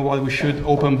 you know what, we should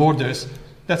open borders,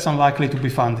 that's unlikely to be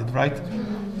funded, right?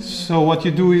 So what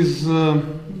you do is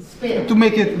to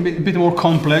make it a bit more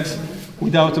complex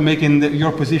without making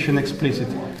your position explicit.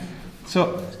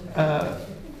 So I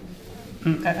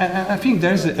think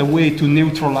there's a way to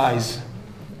neutralize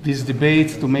these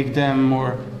debates, to make them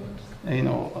more,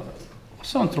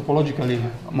 also anthropologically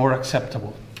more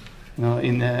acceptable.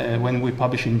 When we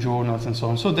publish in journals and so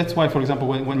on. So that's why, for example,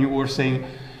 when you were saying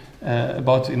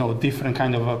about different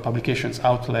kind of publications,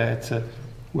 outlets,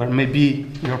 where maybe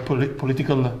your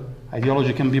political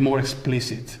ideology can be more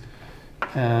explicit,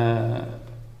 and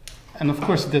of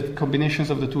course the combinations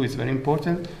of the two is very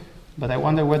important. But I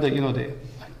wonder whether the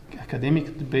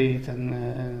academic debate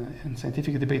and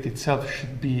scientific debate itself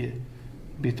should be a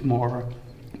bit more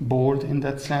bold in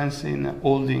that sense, in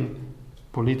holding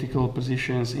political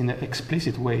positions in an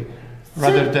explicit way,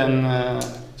 rather than.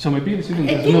 So maybe it's even.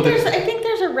 I think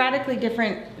there's a radically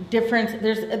different difference.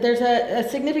 There's a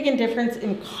significant difference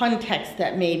in context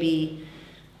that maybe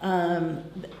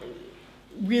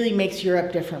really makes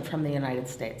Europe different from the United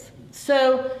States.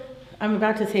 So I'm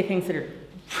about to say things that are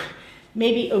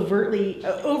maybe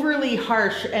overly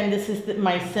harsh, and this is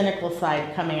my cynical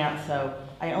side coming out. So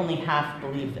I only half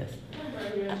believe this.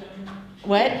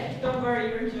 What? Don't worry,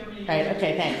 you're in Germany. Right,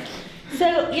 okay, thanks. So,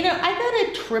 I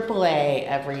go to AAA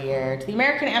every year, to the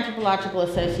American Anthropological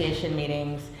Association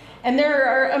meetings, and there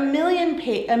are a million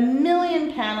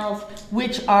panels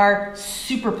which are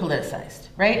super politicized,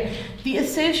 right? The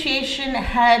association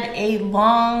had a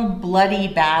long, bloody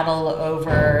battle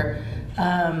over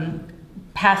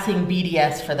passing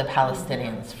BDS for the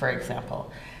Palestinians, for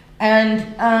example. And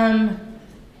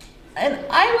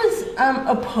I was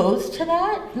opposed to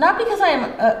that, not because I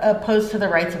am opposed to the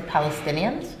rights of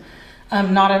Palestinians,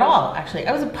 not at all, actually.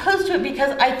 I was opposed to it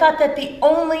because I thought that the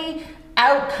only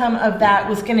outcome of that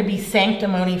was going to be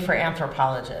sanctimony for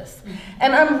anthropologists.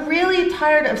 And I'm really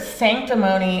tired of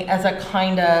sanctimony as a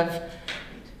kind of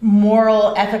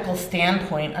moral, ethical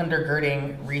standpoint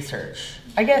undergirding research.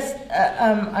 I guess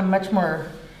I'm much more...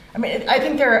 I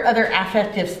think there are other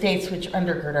affective states which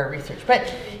undergird our research.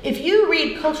 But if you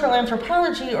read cultural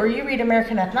anthropology or you read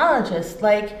American ethnologists,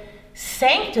 like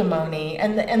sanctimony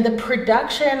and the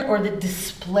production or the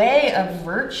display of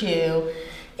virtue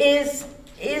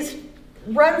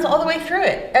runs all the way through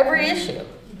it, every issue.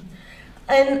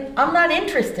 And I'm not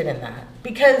interested in that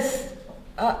because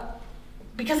I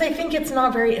think it's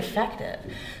not very effective.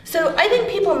 So I think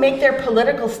people make their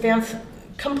political stance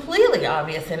completely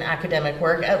obvious in academic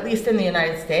work, at least in the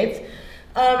United States.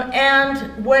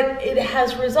 And what it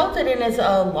has resulted in is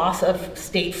a loss of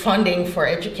state funding for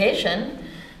education,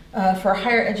 for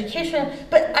higher education.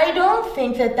 But I don't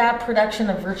think that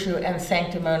production of virtue and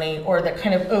sanctimony, or the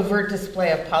kind of overt display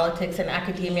of politics in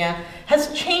academia,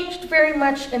 has changed very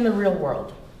much in the real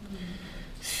world.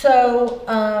 So,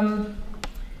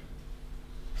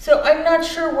 so I'm not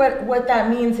sure what that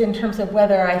means in terms of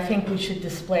whether I think we should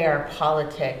display our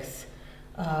politics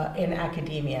in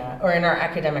academia or in our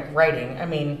academic writing. I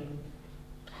mean,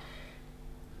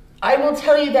 I will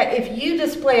tell you that if you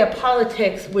display a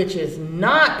politics which is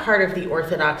not part of the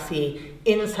orthodoxy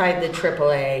inside the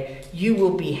AAA, you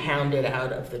will be hounded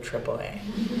out of the AAA.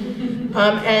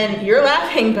 And you're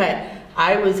laughing, but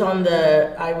I was on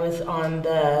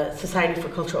the Society for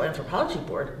Cultural Anthropology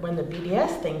board when the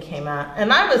BDS thing came out,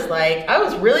 and I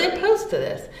was really opposed to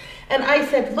this. And I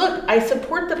said, look, I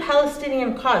support the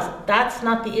Palestinian cause. That's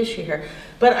not the issue here.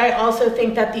 But I also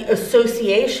think that the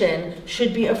association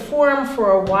should be a forum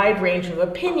for a wide range of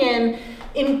opinion,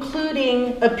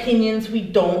 including opinions we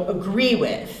don't agree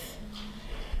with.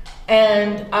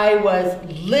 And I was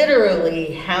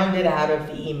literally hounded out of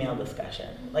the email discussion.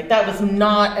 Like, that was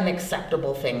not an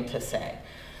acceptable thing to say.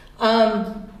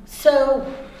 So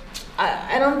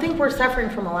I don't think we're suffering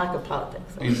from a lack of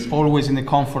politics. It's always in the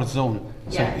comfort zone.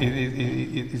 So Yeah.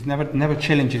 it never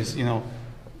challenges, you know.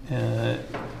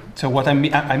 So what I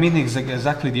mean is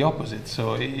exactly the opposite.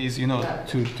 So it is, you know,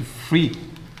 to free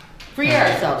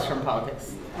ourselves from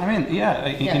politics. I mean, yeah,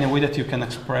 in a way that you can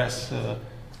express,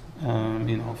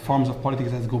 you know, forms of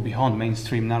politics that go beyond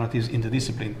mainstream narratives in the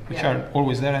discipline, which are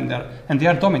always there, and they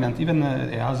are dominant. Even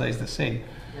EASA is the same.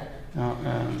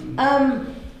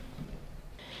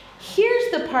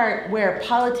 Here's the part where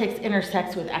politics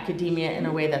intersects with academia in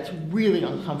a way that's really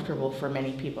uncomfortable for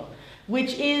many people,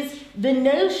 which is the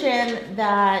notion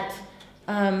that,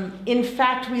 in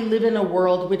fact, we live in a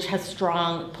world which has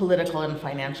strong political and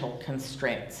financial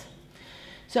constraints.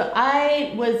 So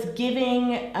I was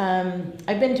giving,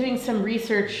 I've been doing some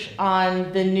research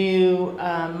on the new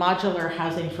modular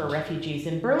housing for refugees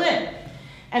in Berlin.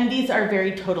 And these are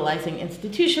very totalizing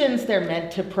institutions. They're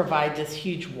meant to provide this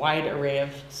huge wide array of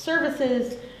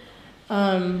services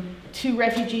to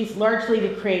refugees, largely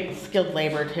to create skilled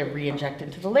labor to re-inject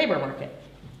into the labor market.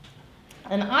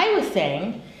 And I was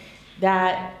saying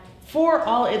that for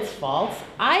all its faults,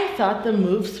 I thought the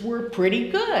moves were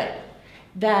pretty good.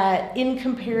 That in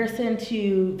comparison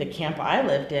to the camp I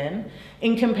lived in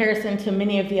comparison to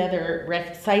many of the other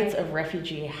sites of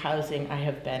refugee housing I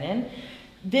have been in,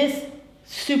 this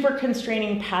super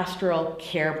constraining pastoral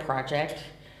care project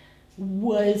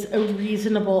was a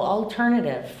reasonable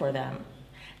alternative for them.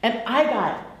 And I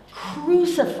got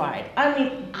crucified, I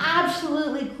mean,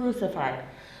 absolutely crucified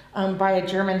by a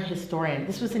German historian.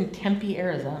 This was in Tempe,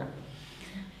 Arizona.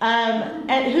 And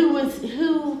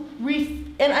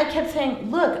and I kept saying,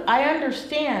 look, I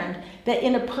understand that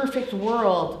in a perfect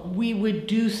world, we would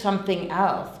do something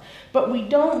else. But we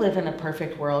don't live in a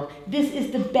perfect world. This is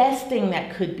the best thing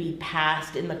that could be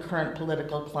passed in the current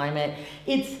political climate.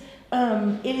 It's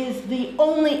the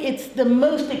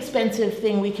most expensive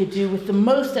thing we could do with the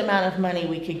most amount of money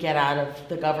we could get out of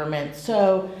the government.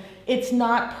 So it's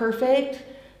not perfect,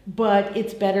 but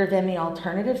it's better than the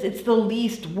alternatives. It's the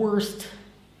least worst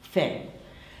thing.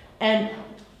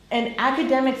 And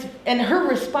academics, and her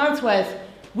response was,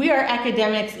 we are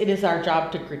academics, it is our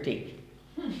job to critique.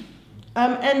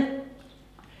 And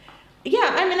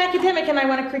yeah, I'm an academic and I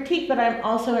want to critique, but I'm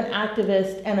also an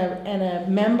activist and a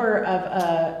member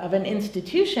of an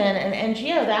institution, an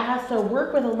NGO that has to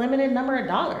work with a limited number of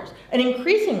dollars, an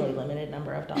increasingly limited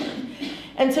number of dollars.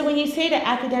 And so when you say to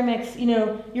academics, you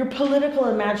know, your political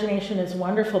imagination is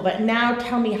wonderful, but now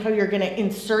tell me how you're going to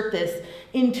insert this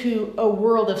into a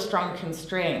world of strong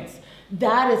constraints,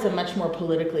 that is a much more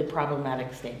politically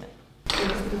problematic statement.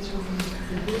 Thank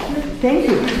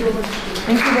you.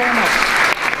 Thank you very much.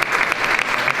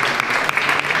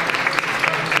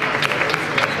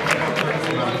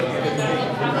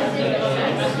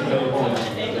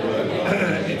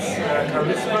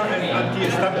 Charisma and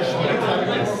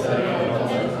anti-establishment.